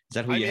 Is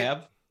that who you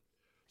have?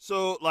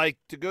 So like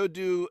to go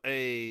do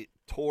a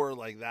tour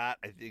like that,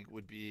 I think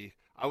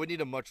I would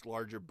need a much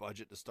larger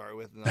budget to start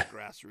with and not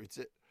grassroots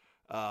it.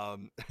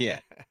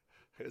 Yeah.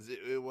 Because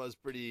it was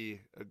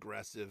pretty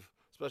aggressive,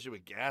 especially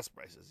with gas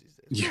prices these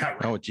days. Yeah.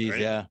 Right. Oh, geez. Right?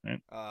 Yeah.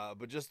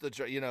 But just it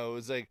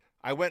was like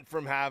I went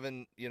from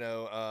having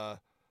a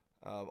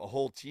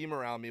whole team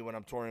around me when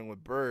I'm touring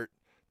with Bert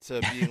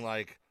to being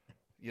like,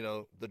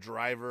 the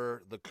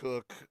driver, the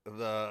cook,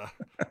 I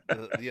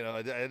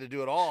had to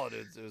do it all.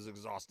 It was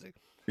exhausting.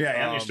 Yeah,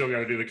 and you still got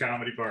to do the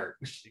comedy part.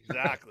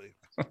 Exactly.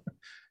 So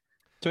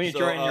when you're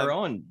touring your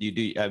own,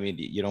 you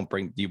don't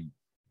bring. Do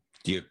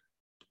you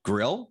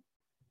grill?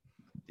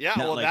 Yeah,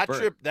 Not well, like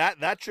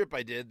that trip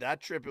I did. That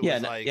trip it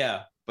was like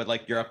but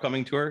like your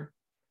upcoming tour,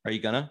 are you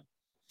gonna?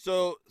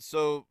 So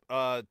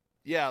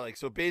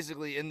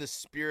basically in the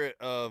spirit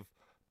of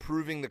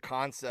proving the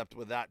concept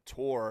with that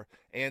tour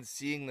and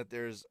seeing that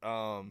there's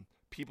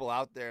people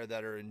out there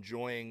that are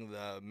enjoying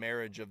the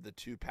marriage of the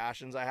two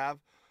passions I have.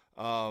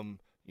 A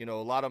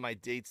lot of my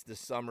dates this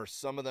summer,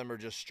 some of them are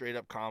just straight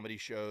up comedy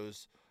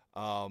shows.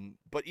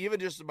 But even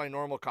just my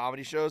normal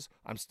comedy shows,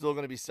 I'm still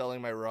going to be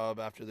selling my rub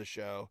after the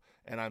show,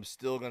 and I'm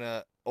still going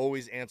to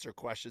always answer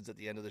questions at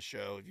the end of the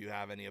show if you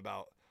have any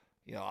about,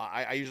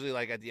 I usually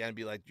like at the end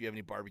be like, do you have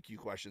any barbecue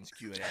questions,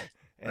 Q&A?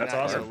 And that's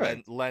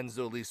awesome. Lends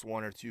to at least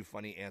one or two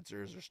funny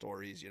answers or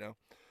stories,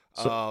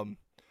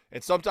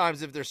 and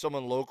sometimes if there's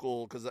someone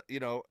local, because,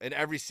 in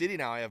every city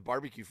now I have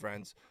barbecue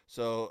friends.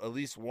 So at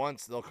least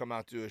once they'll come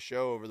out to a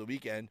show over the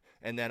weekend,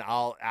 and then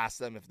I'll ask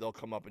them if they'll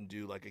come up and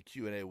do like a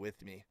Q&A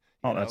with me.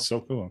 Oh, that's so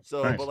cool.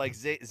 So, nice. But like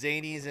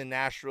Zanies in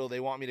Nashville, they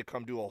want me to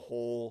come do a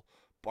whole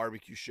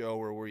barbecue show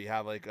where you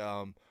have like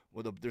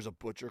there's a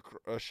butcher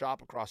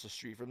shop across the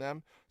street from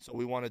them. So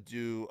we want to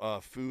do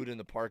food in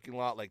the parking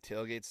lot, like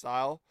tailgate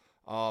style,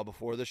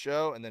 before the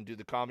show, and then do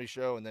the comedy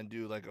show, and then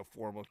do like a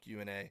formal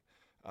Q&A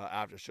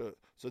after show.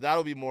 So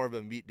that'll be more of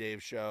a Meet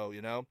Dave show,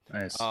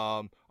 Nice.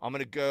 I'm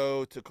gonna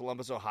go to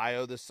Columbus,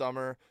 Ohio this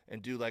summer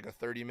and do like a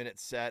 30-minute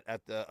set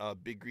at the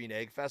Big Green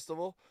Egg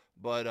Festival,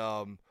 but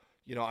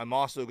I'm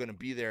also going to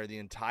be there the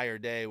entire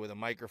day with a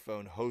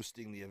microphone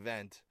hosting the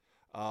event.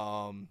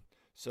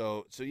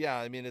 So yeah,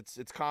 I mean,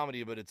 it's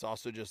comedy, but it's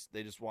also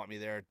they just want me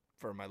there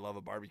for my love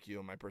of barbecue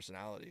and my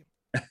personality.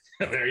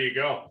 There you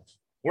go.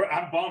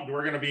 I'm bummed.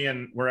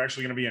 We're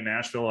actually going to be in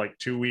Nashville like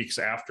 2 weeks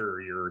after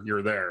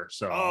you're there.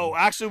 So.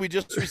 Actually, we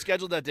just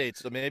rescheduled that date.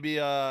 So maybe,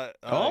 yeah,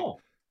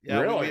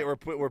 really?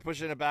 we're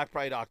pushing it back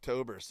probably to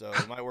October. So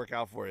it might work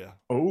out for you.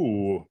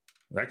 Oh,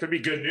 that could be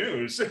good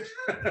news.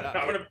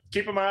 I'm going to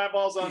keep my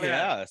eyeballs on that.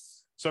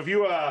 Yes. So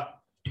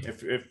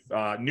if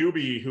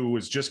newbie who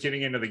was just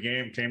getting into the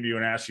game came to you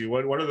and asked you,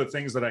 what are the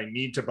things that I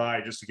need to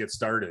buy just to get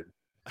started?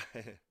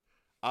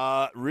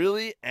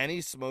 Really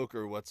any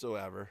smoker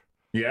whatsoever.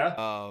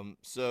 Yeah.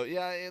 So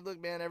yeah, look,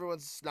 man,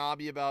 everyone's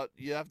snobby about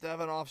you have to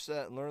have an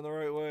offset and learn the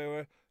right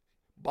way.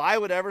 Buy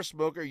whatever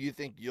smoker you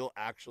think you'll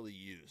actually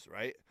use,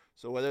 right?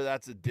 So whether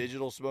that's a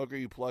digital smoker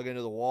you plug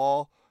into the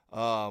wall,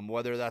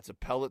 whether that's a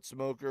pellet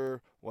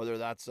smoker, whether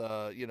that's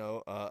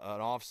an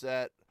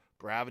offset,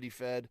 gravity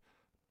fed,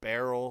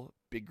 barrel,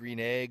 Big Green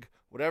Egg,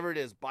 whatever it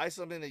is, buy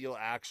something that you'll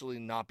actually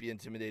not be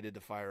intimidated to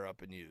fire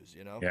up and use,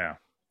 Yeah.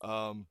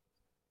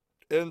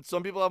 And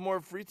some people have more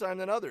free time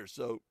than others.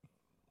 So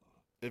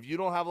if you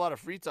don't have a lot of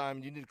free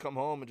time, you need to come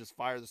home and just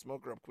fire the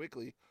smoker up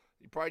quickly.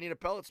 You probably need a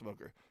pellet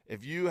smoker.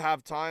 If you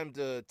have time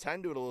to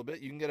tend to it a little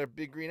bit, you can get a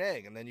big green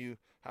egg, and then you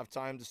have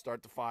time to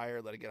start the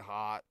fire, let it get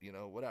hot,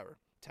 whatever.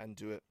 Tend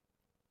to it.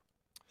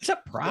 It's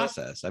a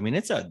process. I mean,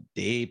 it's a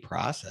day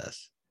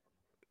process.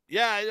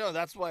 Yeah, I know.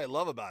 That's what I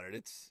love about it.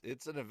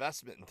 It's an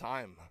investment in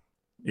time.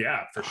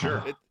 Yeah, for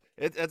sure.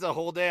 It's a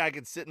whole day. I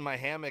could sit in my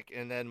hammock,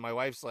 and then my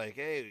wife's like,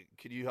 "Hey,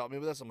 could you help me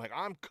with this?" I'm like,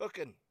 "I'm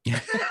cooking."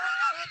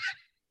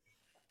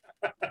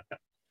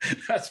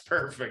 That's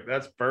perfect.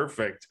 That's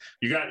perfect.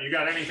 You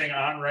got anything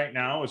on right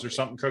now? Is there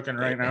something cooking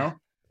right now?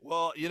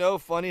 Well,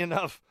 funny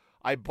enough,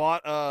 I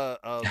bought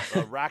a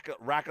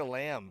rack of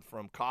lamb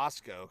from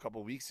Costco a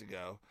couple weeks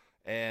ago,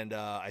 and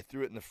I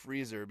threw it in the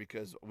freezer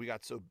because we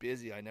got so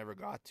busy I never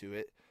got to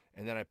it.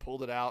 And then I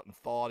pulled it out and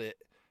thawed it,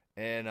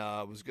 and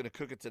was gonna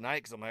cook it tonight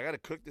because I'm like, I gotta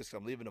cook this because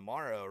I'm leaving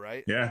tomorrow,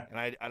 right? Yeah.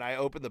 And I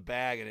opened the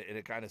bag and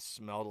it kind of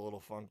smelled a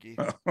little funky,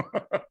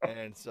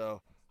 and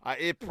so.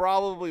 It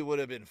probably would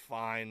have been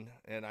fine,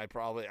 and I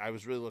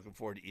was really looking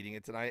forward to eating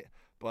it tonight,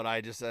 but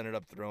I just ended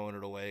up throwing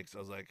it away because I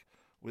was like,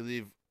 we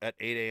leave at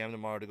 8 a.m.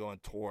 tomorrow to go on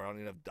tour. I don't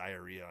even have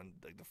diarrhea on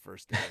like the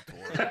first day of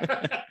tour.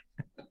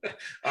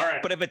 All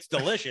right. But if it's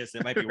delicious,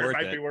 it might be worth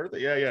it. It might be worth it.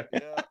 Yeah.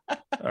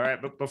 All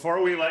right. But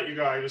before we let you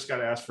go, I just got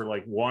to ask for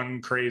like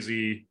one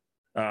crazy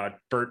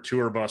Burt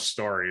tour bus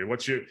story.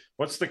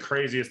 What's the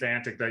craziest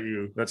antic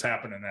that's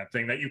happened in that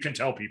thing that you can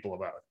tell people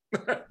about?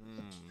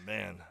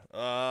 Man.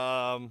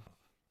 I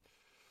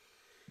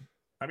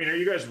mean, are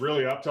you guys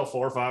really up till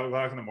 4 or 5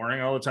 o'clock in the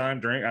morning all the time?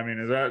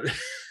 Is that?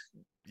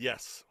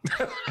 Yes.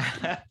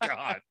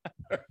 God.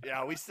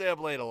 Yeah, we stay up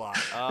late a lot.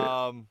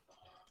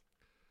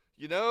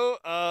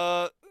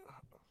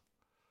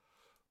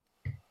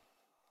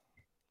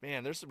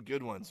 Man, there's some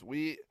good ones.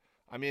 We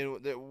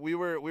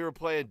were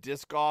playing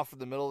disc golf in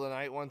the middle of the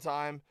night one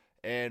time,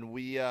 and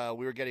we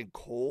were getting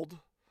cold,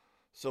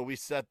 so we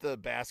set the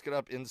basket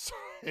up inside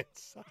the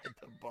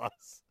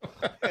bus,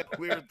 and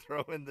we were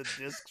throwing the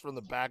discs from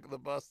the back of the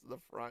bus to the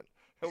front.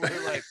 And we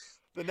were like,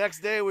 the next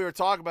day we were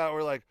talking about it,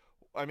 we're like,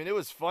 I mean, it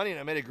was funny and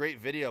I made a great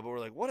video, but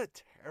we're like, what a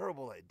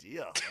terrible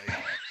idea.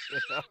 Like,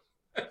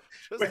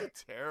 just a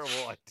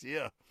terrible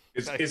idea.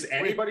 Is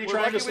anybody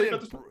trying to sleep at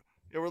the...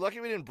 Yeah, we're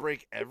lucky we didn't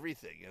break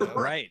everything,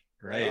 Right.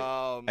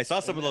 I saw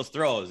some of those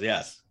throws,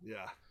 yes.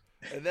 Yeah.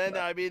 And then,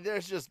 I mean,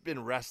 there's just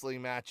been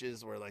wrestling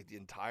matches where like the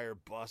entire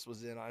bus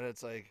was in on it.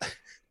 It's like,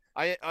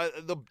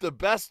 the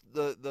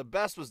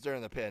best was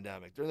during the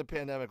pandemic. During the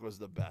pandemic was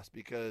the best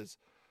because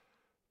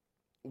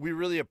we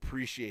really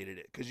appreciated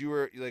it. Because you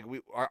were like,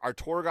 our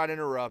tour got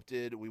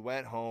interrupted. We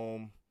went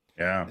home.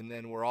 Yeah. And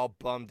then we're all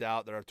bummed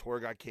out that our tour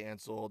got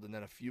canceled. And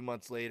then a few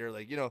months later,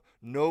 like,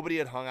 nobody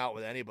had hung out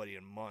with anybody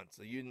in months.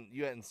 Like,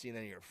 you hadn't seen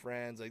any of your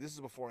friends. Like, this is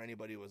before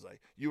anybody was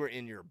like, you were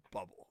in your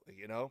bubble, like,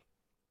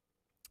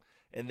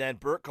 And then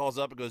Burt calls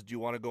up and goes, "Do you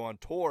want to go on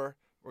tour?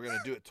 We're going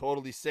to do it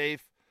totally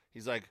safe."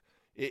 He's like,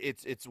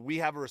 we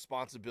have a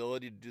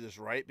responsibility to do this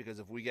right, because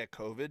if we get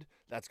COVID,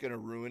 that's going to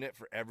ruin it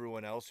for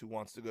everyone else who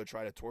wants to go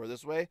try to tour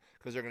this way,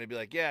 because they're going to be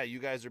like, yeah, you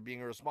guys are being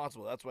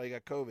irresponsible. That's why you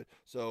got COVID.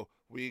 So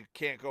we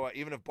can't go out,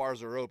 even if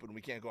bars are open,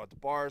 we can't go out to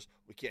bars.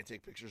 We can't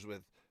take pictures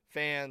with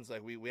fans.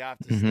 Like we have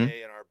to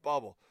stay in our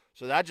bubble.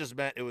 So that just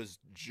meant it was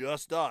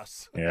just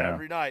us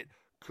every night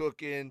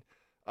cooking,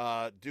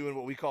 doing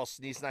what we call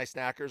Sneeze-Nice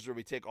Snackers, where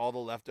we take all the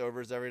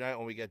leftovers every night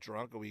when we get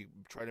drunk and we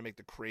try to make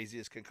the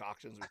craziest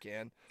concoctions we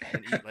can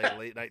and eat like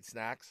late night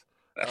snacks.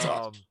 That's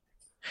awesome.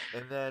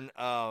 And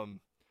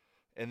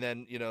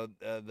then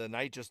the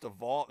night just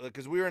evolved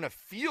because we were in a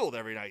field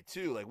every night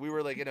too. Like we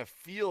were like in a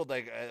field,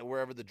 like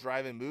wherever the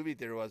drive-in movie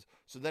theater was.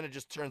 So then it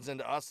just turns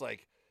into us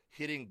like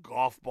hitting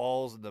golf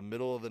balls in the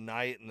middle of the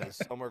night in the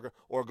summer,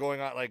 or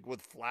going out like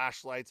with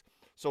flashlights.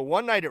 So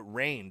one night it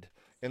rained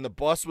and the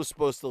bus was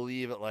supposed to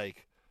leave at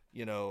like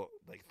 3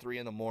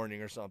 a.m.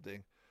 or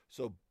something.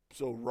 So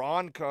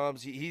Ron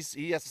comes.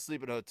 He has to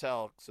sleep in a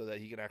hotel so that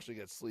he can actually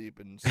get sleep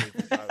and sleep.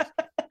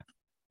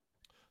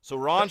 So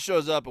Ron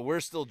shows up and we're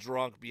still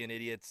drunk, being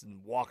idiots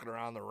and walking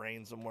around the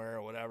rain somewhere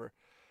or whatever.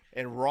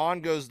 And Ron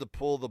goes to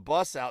pull the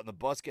bus out, and the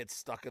bus gets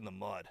stuck in the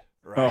mud.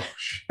 Right. Oh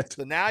shit!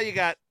 So now you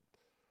got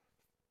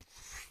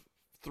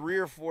 3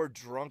 or 4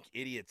 drunk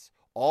idiots,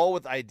 all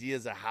with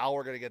ideas of how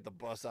we're gonna get the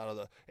bus out of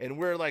the. And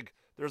we're like,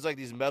 there's like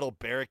these metal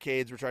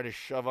barricades we're trying to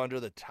shove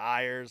under the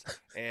tires,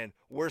 and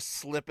we're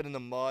slipping in the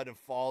mud and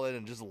falling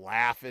and just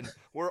laughing.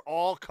 We're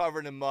all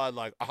covered in mud,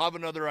 like, I have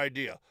another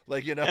idea.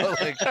 Like,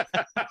 like,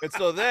 and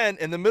so then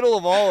in the middle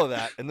of all of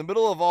that,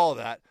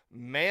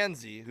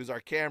 Manzi, who's our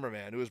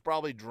cameraman, who is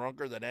probably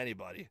drunker than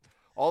anybody,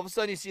 all of a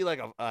sudden you see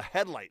like a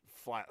headlight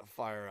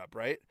fire up,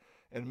 right?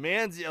 And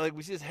Manzi, like,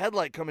 we see his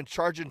headlight coming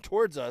charging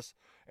towards us,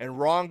 and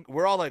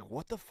we're all like,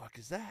 what the fuck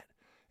is that?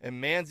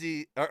 And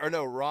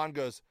Ron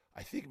goes,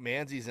 I think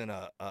Manzi's in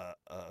a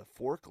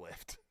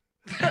forklift.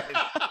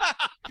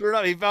 Sure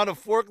enough, he found a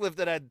forklift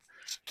that had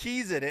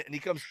keys in it, and he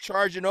comes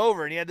charging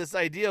over, and he had this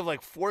idea of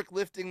like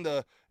forklifting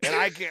and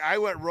I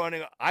went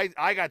running.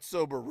 I got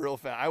sober real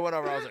fast. I went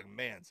over, I was like,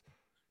 Mans,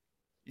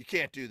 you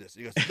can't do this.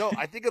 He goes, no,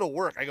 I think it'll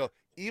work. I go,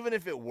 even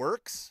if it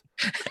works,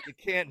 you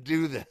can't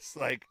do this.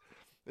 Like,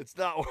 it's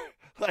not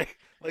like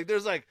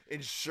there's like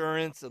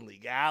insurance and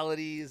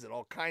legalities and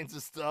all kinds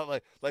of stuff.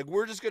 Like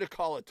we're just gonna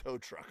call a tow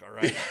truck, all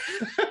right?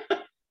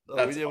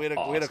 So we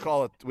had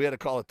to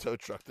call a tow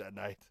truck that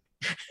night.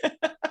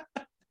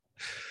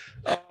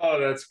 Oh,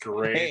 that's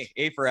great. Hey,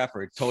 A for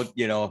effort. Told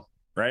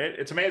right?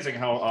 It's amazing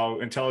how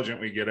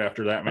intelligent we get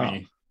after that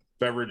many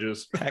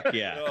beverages. Heck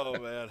yeah. Oh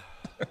man.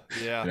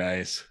 Yeah.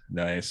 Nice.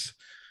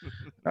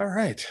 All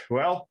right.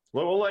 Well,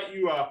 we'll let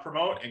you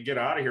promote and get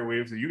out of here.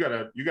 You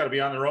gotta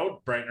be on the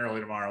road bright and early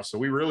tomorrow. So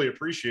we really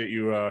appreciate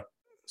you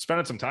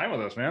spending some time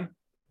with us, man.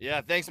 Yeah,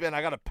 thanks, man.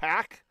 I got to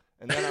pack,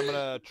 and then I'm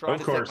gonna try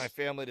to take my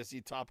family to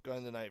see Top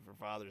Gun tonight for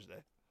Father's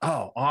Day.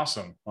 Oh,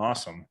 awesome. I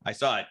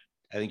saw it.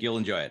 I think you'll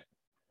enjoy it.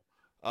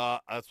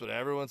 That's what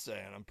everyone's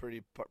saying. I'm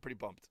pretty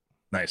pumped.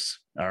 Nice.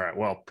 All right.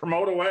 Well,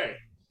 promote away.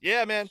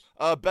 Yeah, man.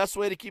 Best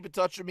way to keep in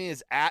touch with me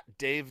is at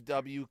Dave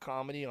W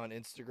Comedy on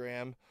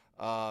Instagram.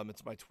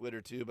 It's my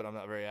Twitter too, but I'm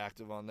not very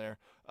active on there.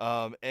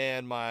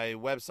 And my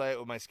website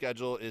with my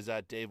schedule is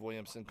at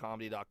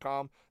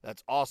davewilliamsoncomedy.com.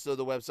 That's also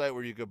the website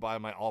where you could buy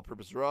my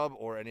All-Purpose Rub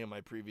or any of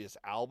my previous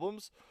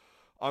albums.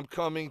 I'm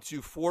coming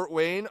to Fort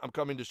Wayne. I'm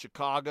coming to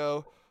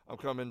Chicago. I'm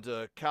coming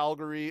to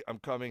Calgary. I'm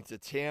coming to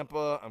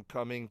Tampa. I'm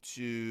coming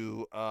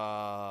to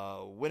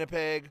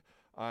Winnipeg.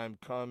 I'm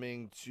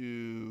coming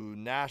to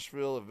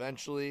Nashville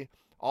eventually.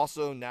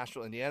 Also,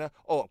 Nashville, Indiana.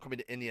 Oh, I'm coming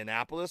to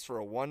Indianapolis for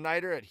a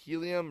one-nighter at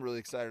Helium. Really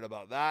excited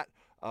about that.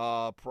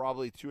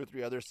 Probably 2 or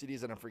 3 other cities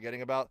that I'm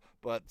forgetting about.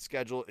 But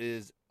schedule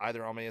is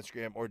either on my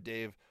Instagram or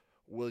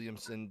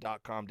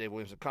davewilliamson.com,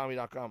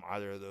 davewilliamsoncomedy.com.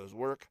 Either of those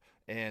work.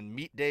 And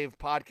Meet Dave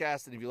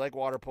podcast. And if you like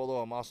water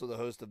polo, I'm also the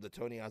host of the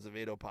Tony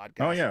Azevedo podcast.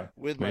 Oh, yeah.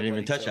 We didn't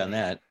even touch on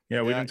that.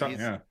 Yeah, we didn't talk.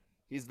 Yeah.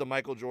 He's the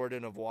Michael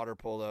Jordan of water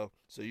polo,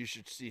 so you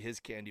should see his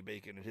candy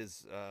bacon at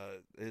his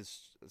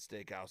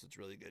steakhouse. It's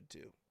really good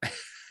too.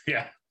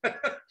 Yeah.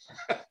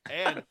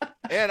 and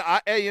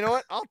you know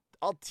what?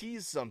 I'll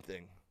tease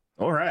something.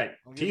 All right,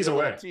 tease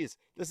away. Tease.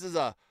 This is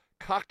a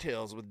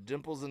Cocktails with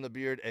Dimples in the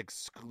Beard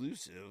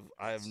exclusive.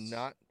 I have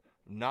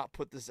not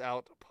put this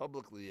out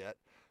publicly yet.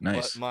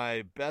 Nice. But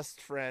my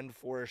best friend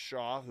Forrest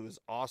Shaw, who is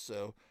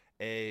also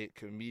a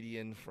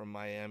comedian from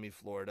Miami,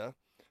 Florida,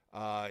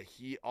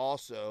 he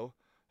also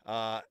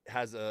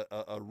has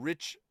a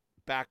rich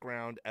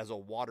background as a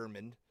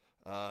waterman.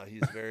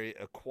 He's very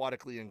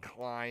aquatically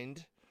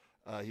inclined.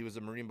 He was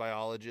a marine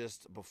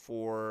biologist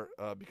before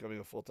becoming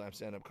a full-time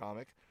stand-up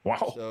comic.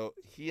 Wow. So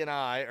he and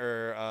I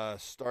are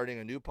starting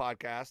a new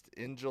podcast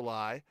in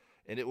July,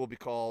 and it will be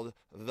called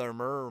The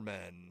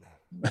Mermen.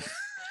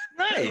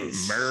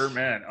 Nice.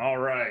 Mermen. All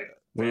right.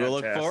 We will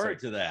look forward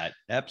to that.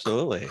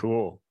 Absolutely.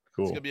 Cool.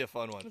 It's going to be a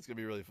fun one. It's going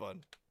to be really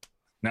fun.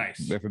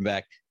 Nice. From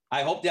back.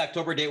 I hope the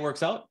October date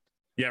works out.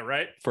 Yeah,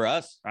 right. For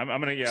us. I'm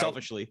gonna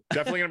selfishly.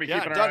 Definitely gonna be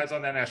keeping our eyes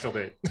on that Nashville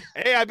date.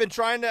 Hey, I've been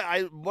trying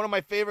to one of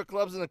my favorite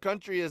clubs in the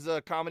country is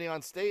Comedy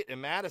on State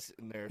in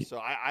Madison there. So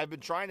I've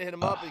been trying to hit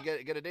him up and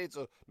get a date.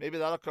 So maybe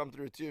that'll come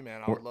through too, man.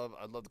 I'd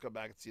love to come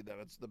back and see them.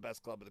 It's the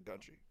best club in the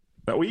country.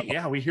 But we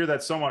hear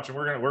that so much, and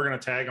we're gonna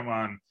tag them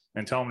on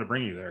and tell them to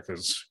bring you there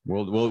because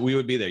we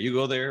would be there. You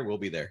go there, we'll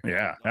be there.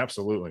 Yeah,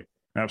 absolutely.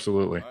 All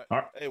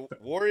right. Hey,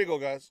 War Eagle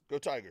guys, go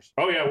Tigers.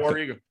 Oh yeah, War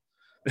Eagle.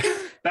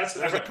 That's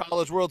a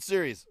College World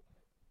Series.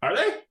 Are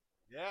they?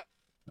 Yeah.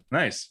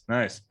 Nice. All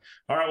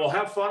right, well,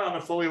 have fun on the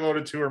Fully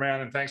Loaded tour,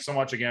 man, and thanks so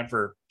much again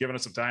for giving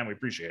us some time. We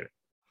appreciate it.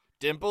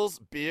 Dimples,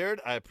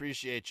 Beard, I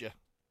appreciate you.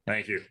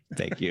 Thank you.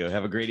 Thank you.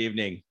 Have a great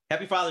evening.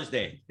 Happy Father's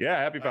Day.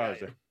 Yeah, happy Father's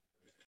Day.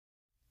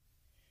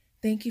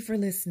 Thank you for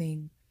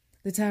listening.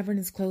 The tavern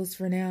is closed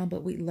for now,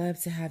 but we'd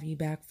love to have you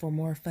back for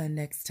more fun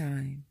next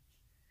time.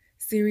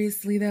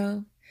 Seriously,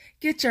 though,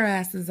 get your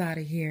asses out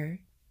of here.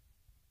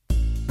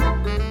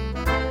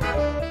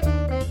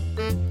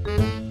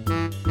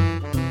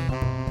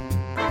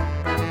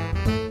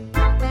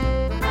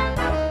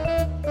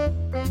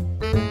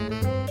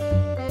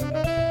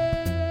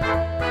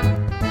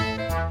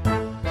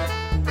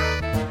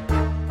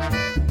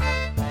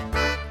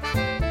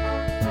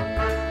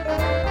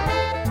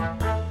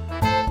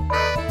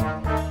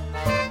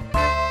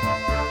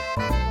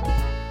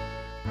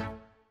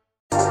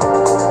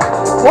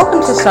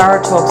 Welcome to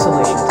Sarah Talk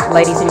Solutions.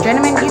 Ladies and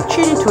gentlemen, you've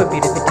tuned into a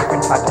bit of a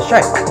different type of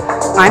show.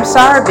 I'm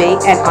Sarah B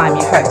and I'm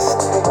your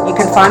host. You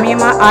can find me on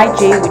my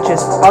IG, which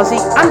is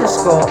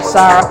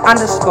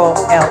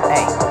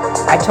Aussie_Sarah_LA.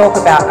 I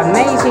talk about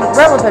amazing,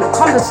 relevant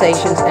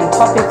conversations and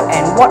topics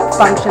and what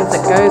functions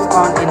that goes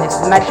on in this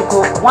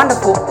magical,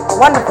 wonderful,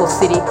 wonderful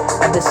city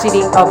of the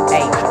City of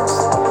Angels.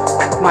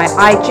 My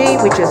IG,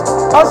 which is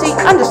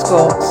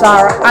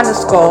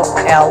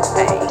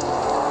Aussie_Sarah_LA.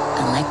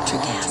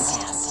 Electric acid.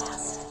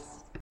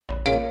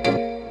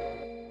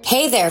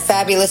 Hey there,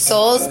 fabulous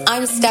souls.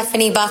 I'm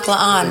Stephanie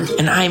Baklaan.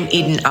 And I'm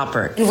Eden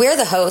Alpert. And we're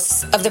the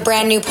hosts of the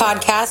brand new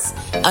podcast,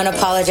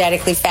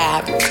 Unapologetically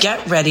Fab.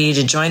 Get ready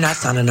to join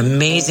us on an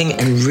amazing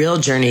and real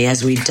journey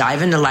as we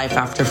dive into life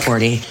after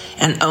 40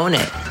 and own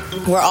it.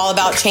 We're all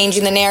about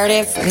changing the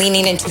narrative,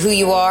 leaning into who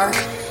you are,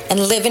 and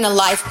living a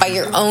life by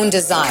your own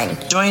design.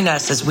 Join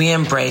us as we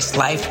embrace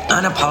life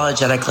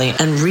unapologetically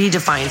and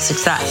redefine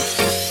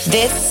success.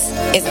 This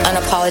is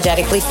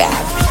Unapologetically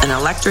Fab, an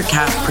Electric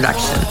Cat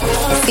production.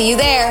 See you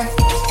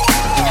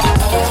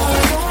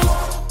there.